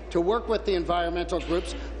Senate to work with the environmental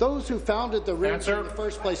groups, those who founded the Rouge in the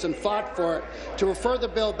first place and fought for it, to refer the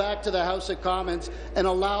bill back to the House of Commons and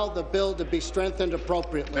allow the bill to be strengthened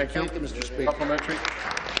appropriately. Thank you, Mr. Speaker.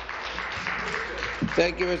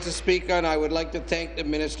 Thank you, Mr. Speaker, and I would like to thank the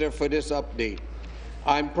minister for this update.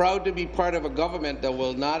 I'm proud to be part of a government that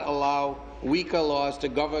will not allow weaker laws to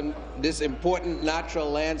govern this important natural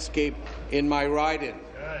landscape in my riding.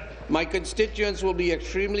 My constituents will be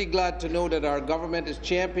extremely glad to know that our government is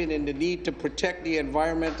championing the need to protect the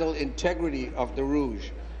environmental integrity of the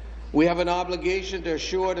Rouge. We have an obligation to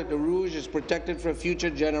assure that the Rouge is protected for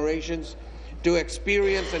future generations to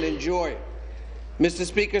experience and enjoy. Mr.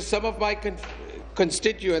 Speaker, some of my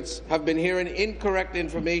constituents have been hearing incorrect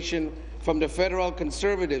information from the federal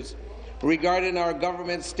Conservatives regarding our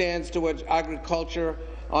government's stance towards agriculture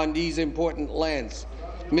on these important lands.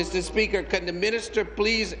 Mr. Speaker, can the minister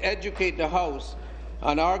please educate the House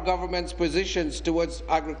on our government's positions towards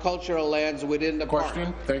agricultural lands within the park?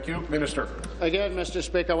 Thank you. Minister. Again, Mr.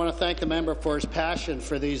 Speaker, I want to thank the member for his passion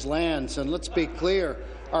for these lands. And let's be clear,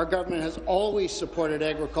 our government has always supported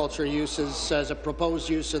agriculture uses as a proposed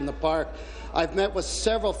use in the park. I've met with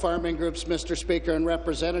several farming groups, Mr. Speaker, and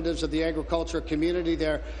representatives of the agriculture community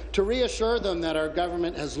there to reassure them that our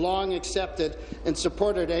government has long accepted and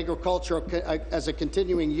supported agriculture as a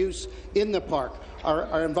continuing use in the park.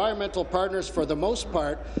 Our environmental partners, for the most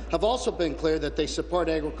part, have also been clear that they support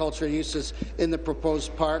agriculture uses in the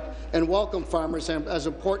proposed park and welcome farmers as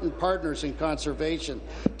important partners in conservation.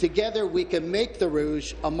 Together, we can make the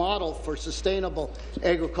Rouge a model for sustainable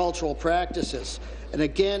agricultural practices. And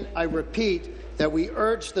again, I repeat that we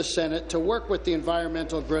urge the Senate to work with the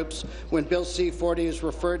environmental groups when Bill C-40 is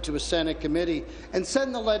referred to a Senate committee and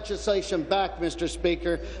send the legislation back, Mr.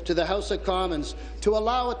 Speaker, to the House of Commons to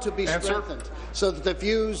allow it to be strengthened so that the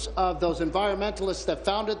views of those environmentalists that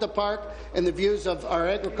founded the park and the views of our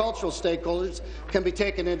agricultural stakeholders can be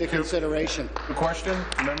taken into consideration. The question,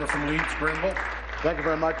 the member from Leeds, Granville. Thank you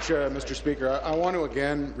very much, Mr. Speaker. I want to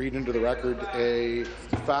again read into the record a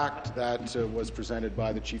fact that was presented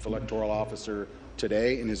by the Chief Electoral Officer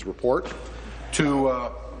today in his report. To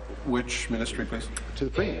which ministry, please? To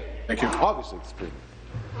the Premier. Thank you. Obviously, it's the Premier.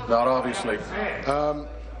 Not obviously.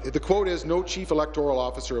 The quote is, "No Chief Electoral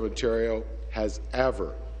Officer of Ontario has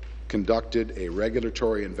ever conducted a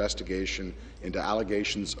regulatory investigation into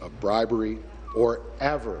allegations of bribery or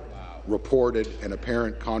ever reported an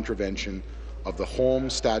apparent contravention of the home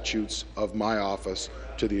statutes of my office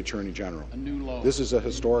to the Attorney General." A new low. This is a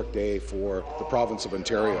historic day for the province of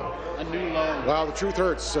Ontario. A new low. Well, the truth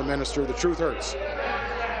hurts, Minister. The truth hurts.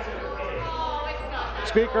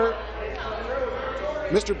 Speaker,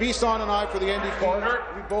 Mr. Bisson and I, for the NDP,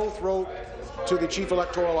 we both wrote to the Chief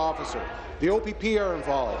Electoral Officer. The OPP are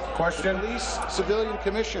involved. Question. The Police Civilian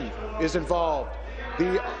Commission is involved.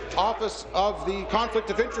 The Office of the Conflict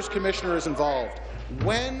of Interest Commissioner is involved.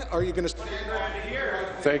 When are you going to...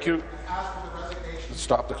 Thank you.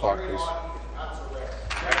 Stop the clock, please.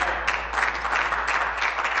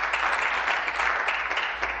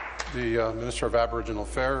 The Minister of Aboriginal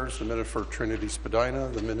Affairs, the Minister for Trinity Spadina,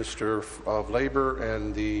 the Minister of Labour,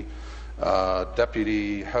 and the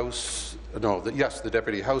Deputy House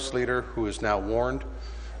Leader, who is now warned.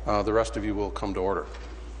 The rest of you will come to order.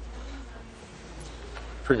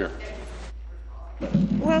 Premier.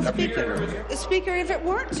 Well, Speaker, if it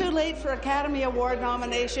weren't too late for Academy Award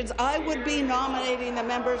nominations, I would be nominating the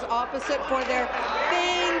members opposite for their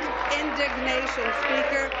feigned indignation,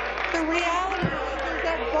 Speaker. The reality is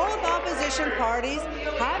that both opposition parties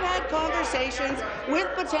have had conversations with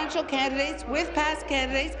potential candidates, with past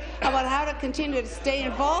candidates, about how to continue to stay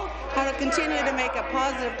involved, how to continue to make a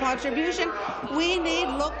positive contribution. We need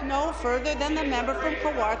look no further than the member from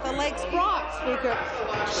Kawartha Lakes Brock, Speaker.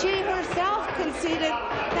 She herself conceded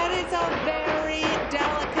that it's a very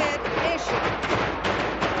delicate issue.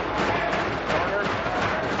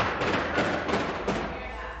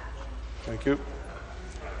 Thank you.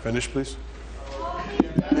 Finish, please.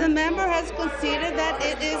 The member has conceded that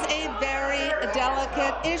it is a very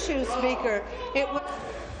delicate issue, Speaker.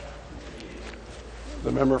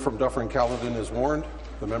 The member from Dufferin-Caledon is warned.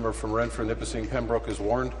 The member from Renfrew-Nipissing-Pembroke is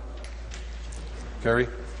warned. Kerry.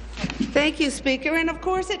 Thank you, Speaker. And of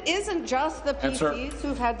course, it isn't just the PCs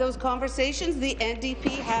who've had those conversations. The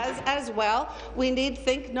NDP has as well. We need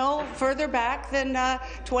think no further back than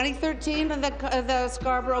 2013 and the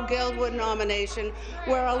Scarborough Guildwood nomination,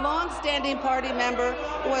 where a long-standing party member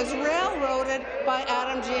was railroaded by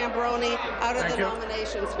Adam Giambrone out of the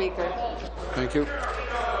nomination, Speaker. Thank you.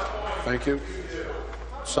 Thank you.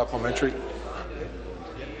 Supplementary.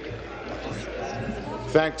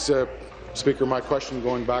 Thanks, Speaker. My question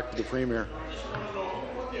going back to the Premier.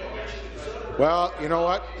 Well, you know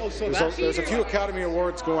what? There's a few Academy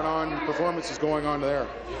Awards going on, performances going on there.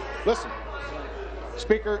 Listen,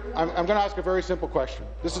 Speaker, I'm going to ask a very simple question.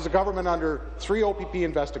 This is a government under 3 OPP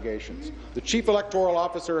investigations. The Chief Electoral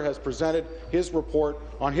Officer has presented his report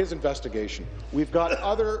on his investigation. We've got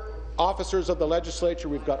other officers of the legislature,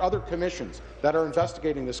 we've got other commissions that are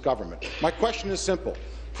investigating this government. My question is simple.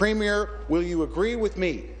 Premier, will you agree with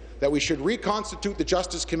me that we should reconstitute the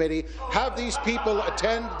Justice Committee, have these people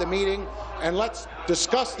attend the meeting, and let's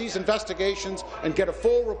discuss these investigations and get a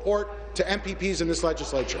full report to MPPs in this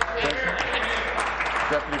legislature?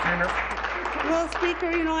 Deputy Premier. Well,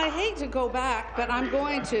 Speaker, I hate to go back, but I'm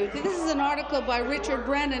going to. This is an article by Richard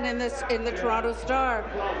Brennan in the Toronto Star.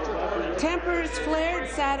 Tempers flared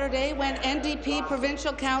Saturday when NDP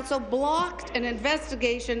Provincial Council blocked an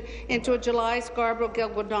investigation into a July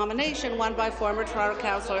Scarborough-Guildwood nomination won by former Toronto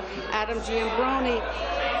councillor Adam Giambrone.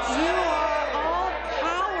 You are all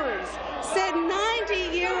cowards, said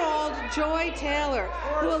 90-year-old Joy Taylor,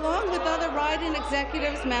 who, along with other riding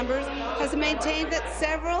executives members, has maintained that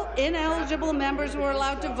several ineligible members were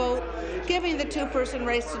allowed to vote, giving the 2-person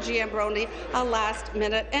race to Giambrone a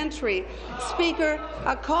last-minute entry. Speaker,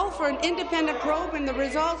 a call for an independent probe and the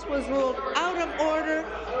results was ruled out of order.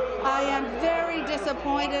 I am very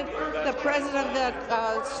disappointed. The president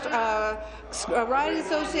of the Riding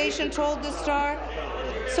Association told the Star.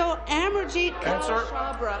 So Amarjeet Kaur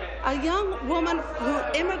Chhabra, a young woman who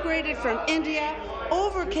immigrated from India,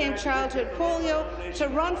 overcame childhood polio to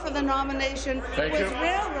run for the nomination, was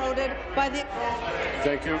railroaded by the...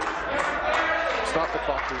 Thank you. Stop the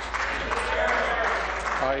clock, please.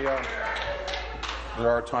 There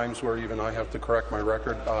are times where even I have to correct my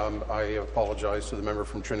record. I apologize to the member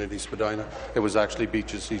from Trinity Spadina. It was actually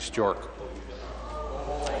Beaches East York.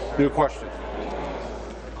 New question.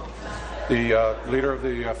 The Leader of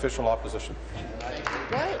the Official Opposition.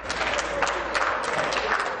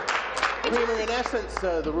 Premier, in essence,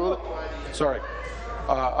 the rule... Sorry.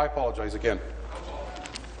 I apologize again.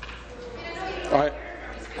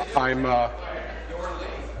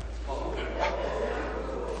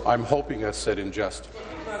 I'm hoping that's said in jest.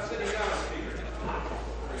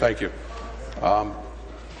 Thank you.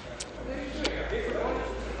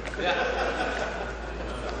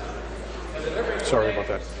 Sorry about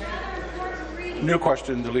that. New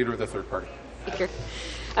question, the Leader of the Third Party.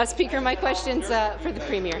 Speaker, my question's for the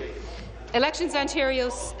Premier. Elections Ontario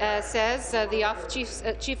says,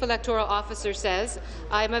 the Chief Electoral Officer says,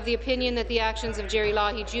 I am of the opinion that the actions of Jerry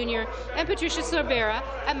Loughy Jr. and Patricia Sorbera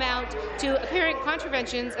amount to apparent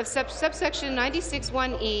contraventions of subsection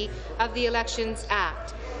 96(1)(e) of the Elections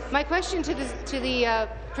Act. My question to the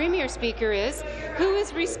Premier, Speaker, is who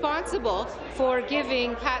is responsible for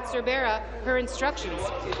giving Pat Cervera her instructions?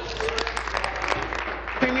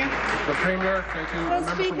 Premier. The Premier. Thank you. Well,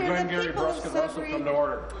 Member Speaker, from Glengarry, Brusque, Russell, come to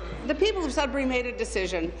order. The people of Sudbury made a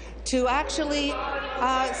decision to actually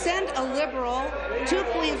send a Liberal to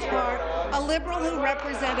Queen's Park, a Liberal who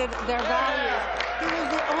represented their values. He was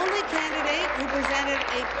the only candidate who presented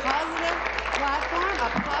a positive platform, a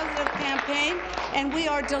positive campaign, and we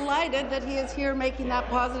are delighted that he is here making that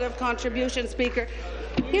positive contribution, Speaker.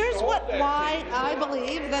 Here's why I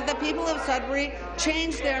believe that the people of Sudbury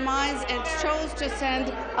changed their minds and chose to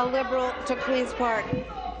send a Liberal to Queen's Park.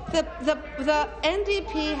 The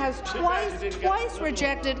NDP has twice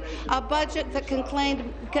rejected a budget that contained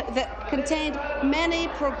many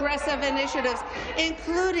progressive initiatives,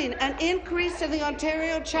 including an increase to the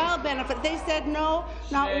Ontario Child Benefit. They said no,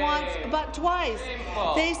 not once, but twice.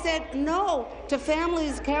 They said no to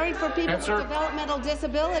families caring for people with developmental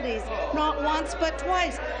disabilities, not once, but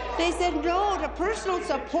twice. They said no to personal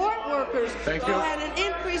support workers who had an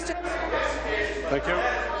increase to... Thank you.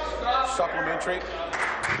 Supplementary.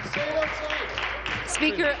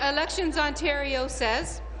 Speaker, Elections Ontario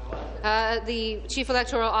says, the Chief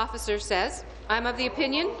Electoral Officer says, I'm of the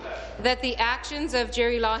opinion that the actions of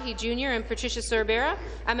Jerry Lougheed Jr. and Patricia Cervera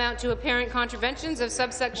amount to apparent contraventions of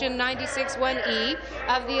subsection 96(1)(e)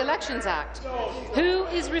 of the Elections Act. Who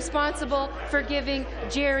is responsible for giving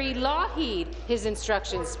Jerry Lougheed his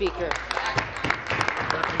instructions, Speaker?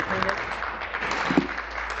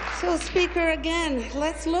 So, Speaker, again,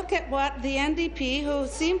 let's look at what the NDP, who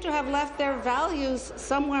seem to have left their values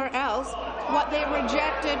somewhere else, what they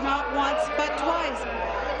rejected not once but twice.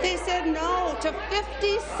 They said no to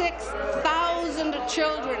 56,000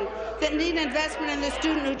 children that need investment in the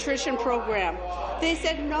student nutrition program. They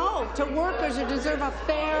said no to workers who deserve a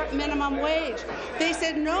fair minimum wage. They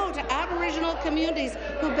said no to Aboriginal communities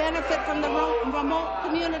who benefit from the Remote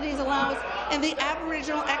Communities Allowance and the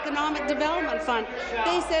Aboriginal Economic Development Fund.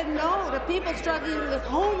 They said no to people struggling with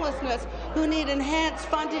homelessness who need enhanced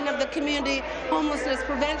funding of the Community Homelessness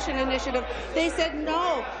Prevention Initiative. They said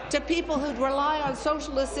no to people who rely on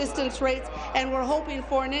social assistance rates and were hoping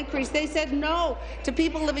for an increase. They said no to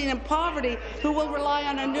people living in poverty who will rely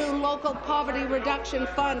on a new local poverty reduction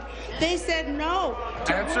fund. They said no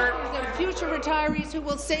to workers and future retirees who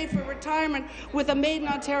will save for retirement with a Made in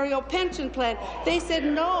Ontario pension plan. They said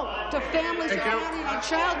no to families counting on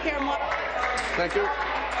child care. Thank you.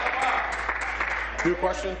 New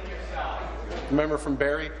question. Member from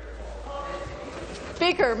Barrie.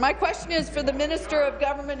 Speaker, my question is for the Minister of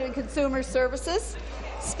Government and Consumer Services.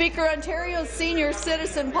 Speaker, Ontario's senior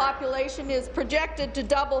citizen population is projected to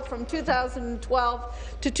double from 2012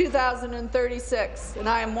 to 2036, and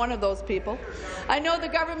I am one of those people. I know the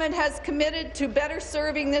government has committed to better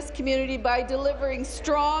serving this community by delivering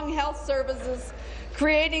strong health services,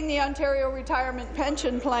 creating the Ontario Retirement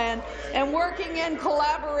Pension Plan, and working in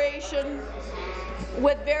collaboration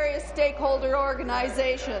with various stakeholder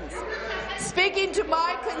organizations. Speaking to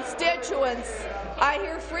my constituents, I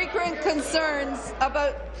hear frequent concerns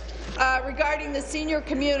about regarding the senior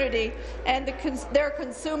community and their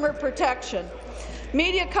consumer protection.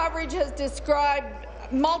 Media coverage has described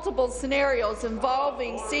multiple scenarios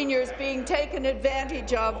involving seniors being taken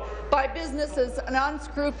advantage of by businesses and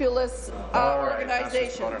unscrupulous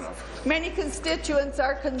organizations. Many constituents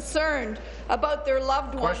are concerned about their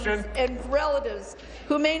loved ones and relatives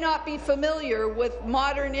who may not be familiar with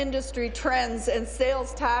modern industry trends and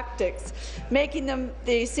sales tactics, making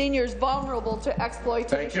the seniors vulnerable to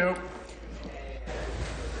exploitation. Thank you.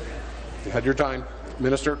 You had your time.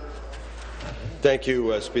 Minister. Thank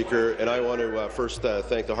you, Speaker. And I want to first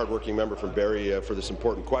thank the hardworking member from Barrie for this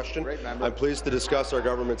important question. I'm pleased to discuss our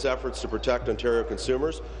government's efforts to protect Ontario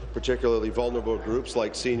consumers, particularly vulnerable groups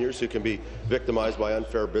like seniors who can be victimized by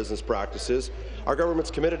unfair business practices. Our government's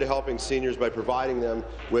committed to helping seniors by providing them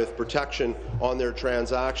with protection on their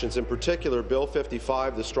transactions. In particular, Bill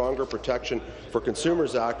 55, the Stronger Protection for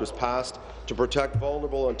Consumers Act, was passed to protect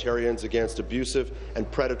vulnerable Ontarians against abusive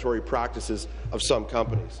and predatory practices of some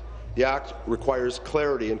companies. The Act requires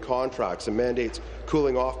clarity in contracts and mandates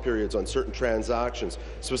cooling-off periods on certain transactions,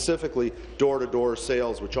 specifically door-to-door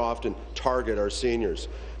sales, which often target our seniors.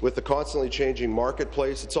 With the constantly changing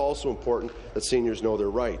marketplace, it's also important that seniors know their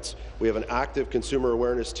rights. We have an active consumer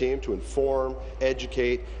awareness team to inform,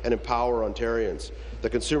 educate, and empower Ontarians. The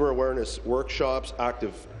consumer awareness workshops,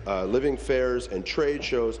 active living fairs and trade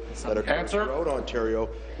shows that occur throughout Ontario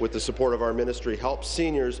with the support of our ministry help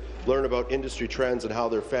seniors learn about industry trends and how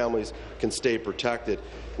their families can stay protected.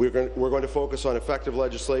 We're going to focus on effective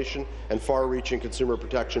legislation and far-reaching consumer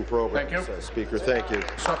protection programs. Thank you. Speaker, thank you.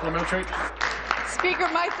 Supplementary. Speaker,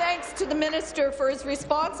 my thanks to the Minister for his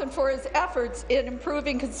response and for his efforts in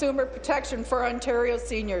improving consumer protection for Ontario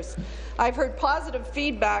seniors. I've heard positive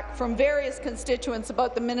feedback from various constituents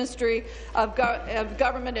about the Ministry of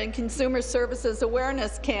Government and Consumer Services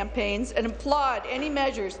awareness campaigns and applaud any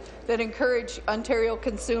measures that encourage Ontario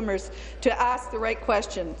consumers to ask the right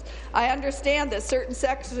questions. I understand that certain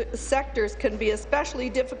sectors can be especially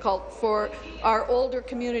difficult for our older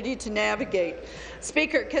community to navigate.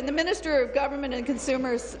 Speaker, can the Minister of Government and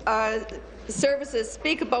Consumer Services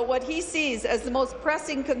speak about what he sees as the most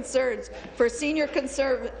pressing concerns for senior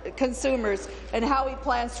consumers and how he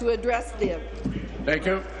plans to address them? Thank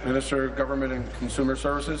you. Minister of Government and Consumer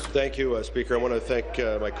Services. Thank you, Speaker. I want to thank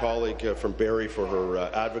my colleague from Barrie for her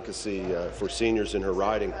advocacy for seniors in her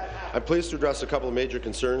riding. I'm pleased to address a couple of major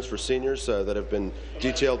concerns for seniors that have been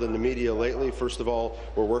detailed in the media lately. First of all,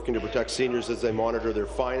 we're working to protect seniors as they monitor their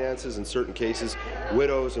finances. In certain cases,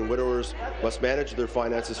 widows and widowers must manage their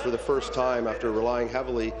finances for the first time after relying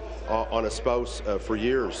heavily on a spouse for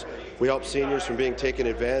years. We help seniors from being taken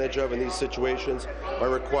advantage of in these situations by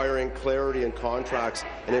requiring clarity in contracts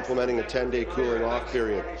and implementing a 10-day cooling-off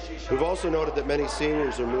period. We've also noted that many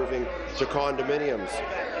seniors are moving to condominiums,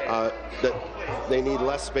 that they need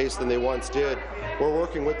less space than they once did. We're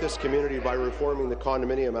working with this community by reforming the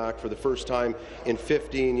Condominium Act for the first time in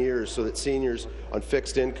 15 years so that seniors on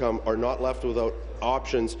fixed income are not left without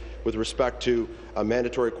options with respect to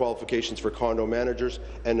mandatory qualifications for condo managers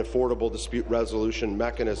and affordable dispute resolution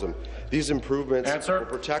mechanism. These improvements will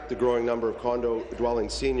protect the growing number of condo-dwelling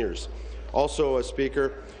seniors. Also,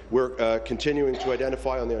 Speaker, we're continuing to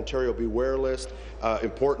identify on the Ontario Beware list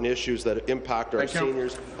important issues that impact our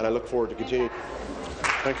seniors, and I look forward to continuing.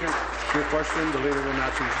 Thank you. Your question, the Leader of the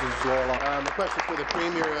National Law. A question for the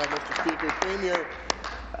Premier, Mr. Speaker. Premier,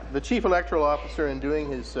 the Chief Electoral Officer, in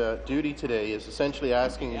doing his duty today, is essentially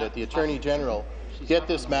asking that the Attorney General get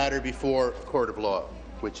this matter before a court of law,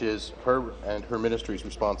 which is her and her ministry's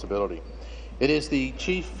responsibility. It is the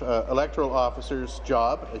Chief Electoral Officer's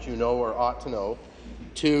job, as you know or ought to know,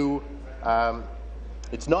 to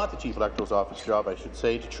it's not the Chief Electoral Officer's job, I should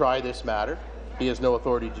say, to try this matter. He has no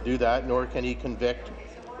authority to do that, nor can he convict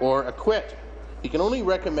or acquit. He can only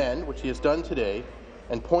recommend, which he has done today,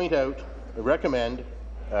 and point out, recommend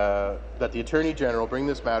that the Attorney General bring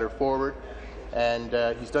this matter forward, and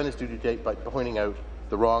he's done his duty today by pointing out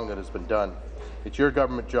the wrong that has been done. It's your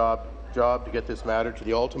government job to get this matter to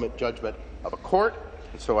the ultimate judgment of a court,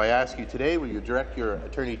 and so I ask you today, will you direct your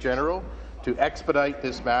Attorney General to expedite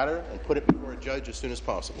this matter and put it before a judge as soon as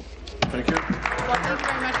possible? Thank you. Well, thank you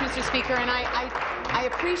very much, Mr. Speaker, and I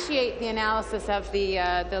appreciate the analysis of the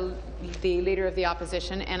Leader of the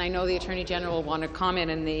Opposition, and I know the Attorney General will want to comment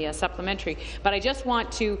in the supplementary. But I just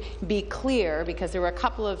want to be clear, because there were a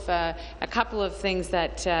couple of things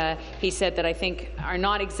that he said that I think are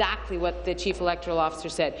not exactly what the Chief Electoral Officer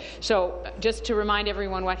said. So, just to remind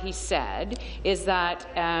everyone, what he said is that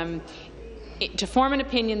to form an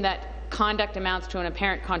opinion that conduct amounts to an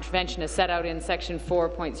apparent contravention as set out in Section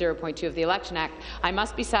 4.0.2 of the Election Act, I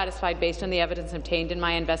must be satisfied based on the evidence obtained in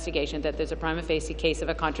my investigation that there's a prima facie case of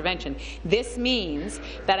a contravention. This means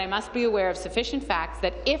that I must be aware of sufficient facts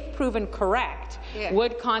that, if proven correct,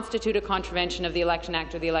 would constitute a contravention of the Election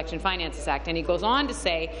Act or the Election Finances Act. And he goes on to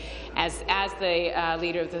say, as the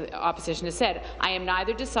Leader of the Opposition has said, I am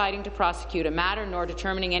neither deciding to prosecute a matter nor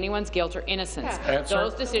determining anyone's guilt or innocence.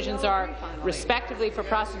 Those decisions are respectively for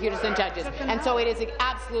prosecutors and judges. And so it is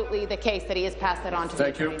absolutely the case that he has passed that on to the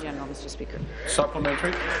Attorney General, Mr. Speaker.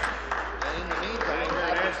 Supplementary.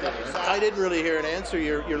 I didn't really hear an answer.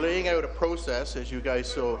 You're laying out a process, as you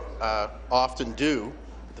guys so often do.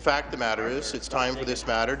 The fact of the matter is, it's time for this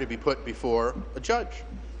matter to be put before a judge.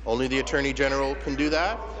 Only the Attorney General can do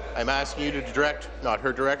that. I'm asking you to direct, not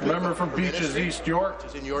her directly, Member from Beaches East York,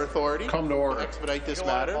 which is in your authority, come to order. Expedite this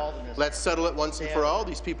matter. Let's settle it once and for all.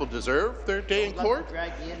 These people deserve their day in court.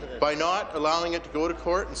 By not allowing it to go to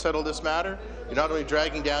court and settle this matter, you're not only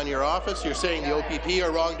dragging down your office, you're saying the OPP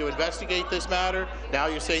are wrong to investigate this matter. Now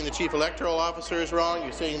you're saying the Chief Electoral Officer is wrong.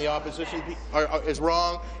 You're saying the opposition is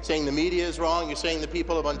wrong, saying the media is wrong. You're saying the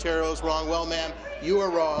people of Ontario is wrong. Well, ma'am, you are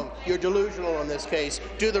wrong. You're delusional in this case.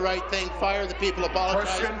 Do the right thing. Fire the people,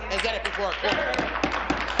 apologize, and get it before a court.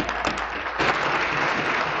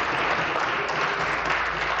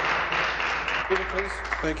 Please.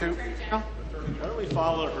 Thank you.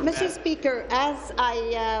 Mr. Speaker, as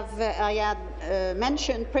I had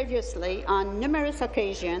mentioned previously on numerous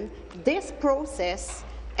occasions, this process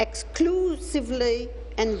exclusively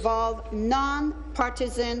involved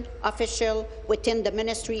non-partisan officials within the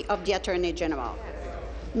Ministry of the Attorney General.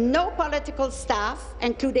 No political staff,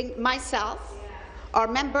 including myself, or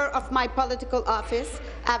member of my political office,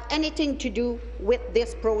 have anything to do with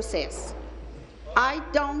this process. I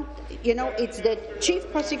don't, it's the Chief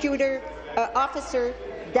Prosecutor Officer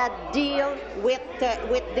that deal with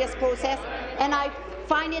this process, and I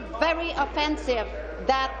find it very offensive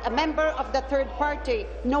that a member of the third party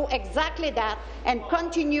know exactly that and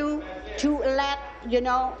continue to let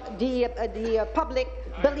the public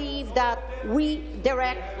believe that we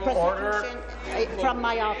direct prosecution from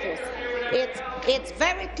my office. It's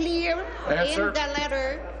very clear in the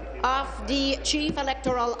letter of the Chief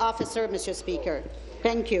Electoral Officer, Mr. Speaker.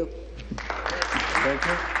 Thank you. Thank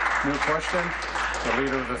you. New question. The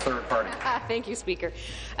Leader of the Third Party. Thank you, Speaker.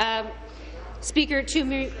 Speaker,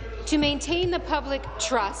 to maintain the public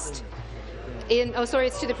trust in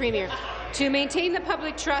it's to the Premier. To maintain the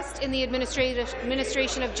public trust in the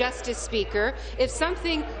administration of justice, Speaker, if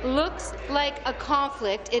something looks like a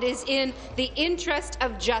conflict, it is in the interest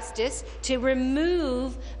of justice to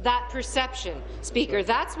remove that perception, Speaker.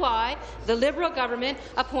 That's why the Liberal government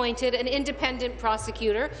appointed an independent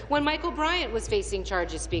prosecutor when Michael Bryant was facing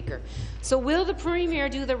charges, Speaker. So will the Premier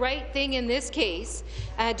do the right thing in this case,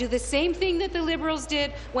 do the same thing that the Liberals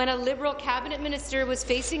did when a Liberal cabinet minister was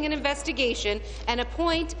facing an investigation, and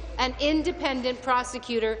appoint an independent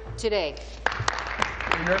prosecutor today?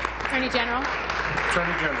 Attorney General.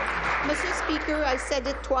 Attorney General. Mr. Speaker, I said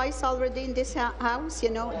it twice already in this House.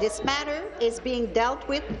 This matter is being dealt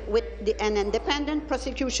with an independent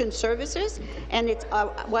prosecution services, and it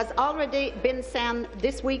was already been sent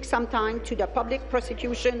this week sometime to the Public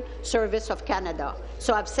Prosecution Service of Canada.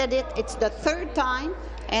 So I've said it. It's the third time,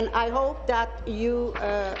 and I hope that you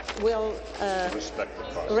will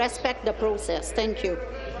respect the process. Thank you.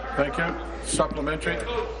 Thank you. Supplementary.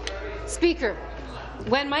 Speaker,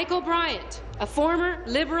 when Michael Bryant, a former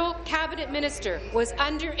Liberal cabinet minister, was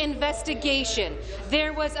under investigation,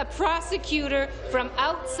 there was a prosecutor from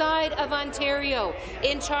outside of Ontario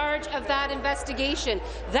in charge of that investigation.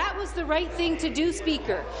 That was the right thing to do,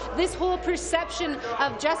 Speaker. This whole perception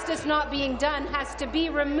of justice not being done has to be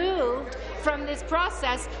removed from this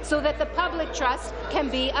process so that the public trust can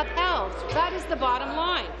be upheld. That is the bottom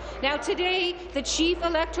line. Now, today, the Chief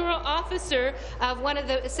Electoral Officer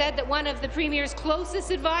said that one of the Premier's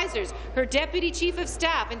closest advisors, her Deputy Chief of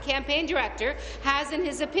Staff and Campaign Director, has, in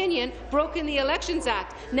his opinion, broken the Elections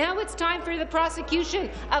Act. Now it's time for the prosecution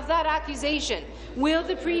of that accusation. Will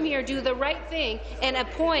the Premier do the right thing and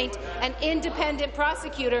appoint an independent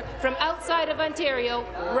prosecutor from outside of Ontario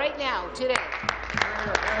right now, today?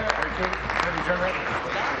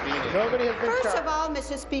 First of all,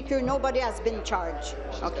 Mr. Speaker, nobody has been charged,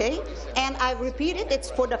 okay? And I repeat it, it's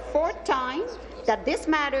for the fourth time that this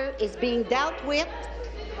matter is being dealt with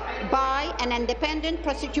by an independent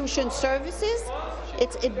prosecution services.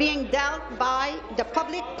 It's being dealt by the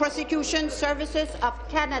Public Prosecution Services of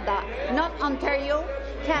Canada, not Ontario,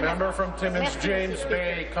 Canada. Member from Timmins James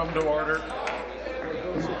Bay, come to order.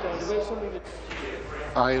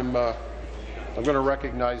 I'm going to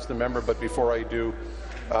recognize the member, but before I do,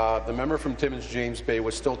 the member from Timmins James Bay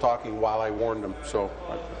was still talking while I warned him, so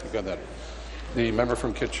you got that. The member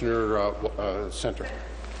from Kitchener Centre.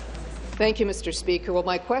 Thank you, Mr. Speaker. Well,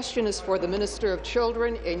 my question is for the Minister of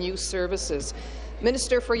Children and Youth Services.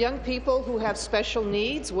 Minister, for young people who have special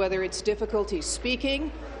needs, whether it's difficulty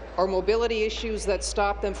speaking or mobility issues that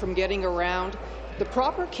stop them from getting around, the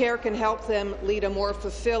proper care can help them lead a more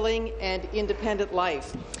fulfilling and independent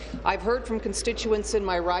life. I've heard from constituents in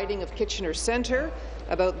my riding of Kitchener Centre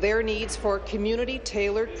about their needs for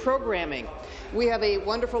community-tailored programming. We have a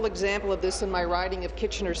wonderful example of this in my riding of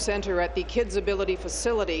Kitchener Centre at the Kids Ability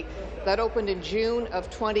Facility that opened in June of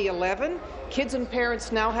 2011. Kids and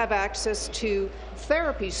parents now have access to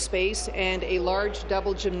therapy space and a large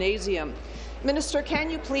double gymnasium. Minister, can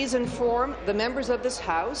you please inform the members of this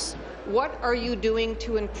House what are you doing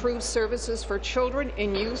to improve services for children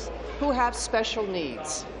and youth who have special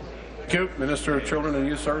needs? Thank you. Minister of Children and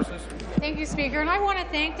Youth Services. Thank you, Speaker. And I want to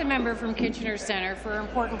thank the member from Kitchener Centre for an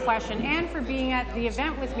important question and for being at the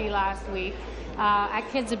event with me last week at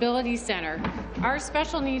Kids Ability Centre. Our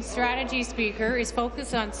special needs strategy, Speaker, is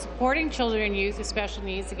focused on supporting children and youth with special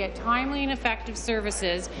needs to get timely and effective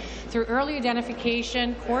services through early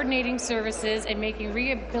identification, coordinating services, and making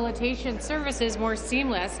rehabilitation services more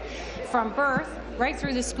seamless from birth right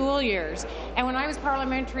through the school years. And when I was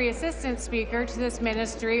Parliamentary Assistant Speaker to this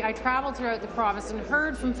ministry, I travelled throughout the province and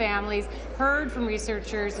heard from families, heard from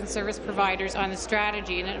researchers and service providers on the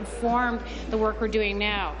strategy, and it informed the work we're doing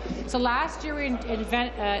now. So last year we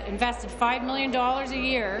invested $5 million a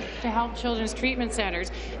year to help children's treatment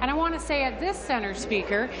centres. And I want to say at this centre,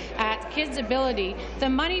 Speaker, at Kids Ability, the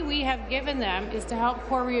money we have given them is to help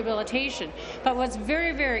core rehabilitation. But what's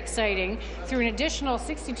very, very exciting, through an additional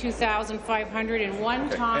 $62,500 in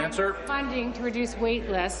one-time funding to reduce wait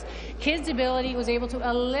lists, Kids Ability was able to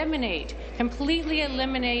completely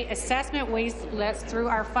eliminate assessment wait lists through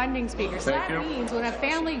our funding, Speaker. So that means when a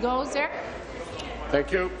family goes there...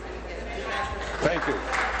 Thank you. Thank you.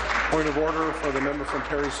 Point of order for the member from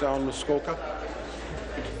Parry Sound, Muskoka.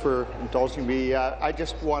 Thank you for indulging me. I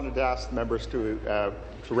just wanted to ask the members to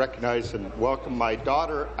recognize and welcome my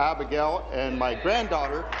daughter Abigail and my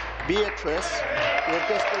granddaughter Beatrice, who have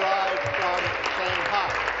just arrived from playing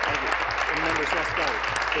hockey. And members, let's go.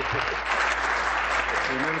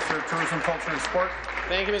 The Minister of Tourism, Culture and Sport.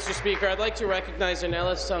 Thank you, Mr. Speaker. I'd like to recognize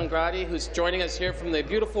Ornelas Sangradi, who's joining us here from the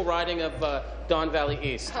beautiful riding of Don Valley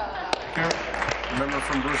East. Member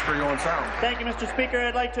from Bruce Grey, Owen Sound. Thank you, Mr. Speaker.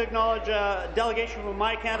 I'd like to acknowledge a delegation from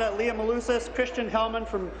my Canada, Leah Malusas, Christian Hellman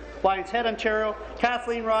from Lions Head, Ontario,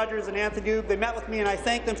 Kathleen Rogers and Anthony Dube. They met with me and I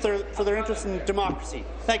thank them for their interest in democracy.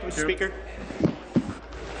 Thank you, Mr. Speaker.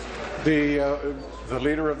 The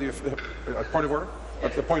leader of the point of order?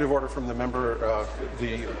 The point of order from the member,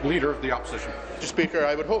 the leader of the opposition. Mr. Speaker,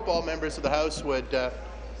 I would hope all members of the House would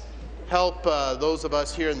help those of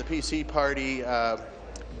us here in the PC party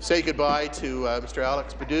say goodbye to Mr.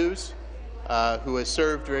 Alex Baduz, who has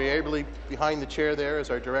served very ably behind the chair there as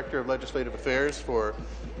our Director of Legislative Affairs for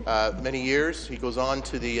many years. He goes on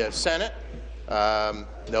to the Senate.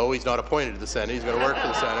 No, he's not appointed to the Senate. He's going to work for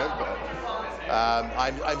the Senate. But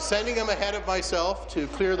I'm sending him ahead of myself to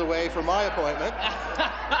clear the way for my appointment.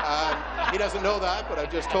 He doesn't know that, but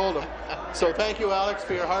I've just told him. So thank you, Alex,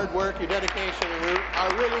 for your hard work, your dedication. We are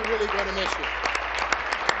really, really going to miss you.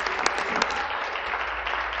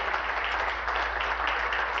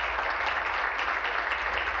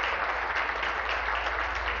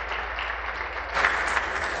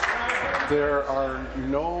 There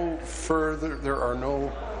are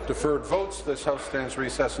no deferred votes. This House stands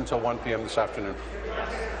recessed until 1 p.m. this afternoon.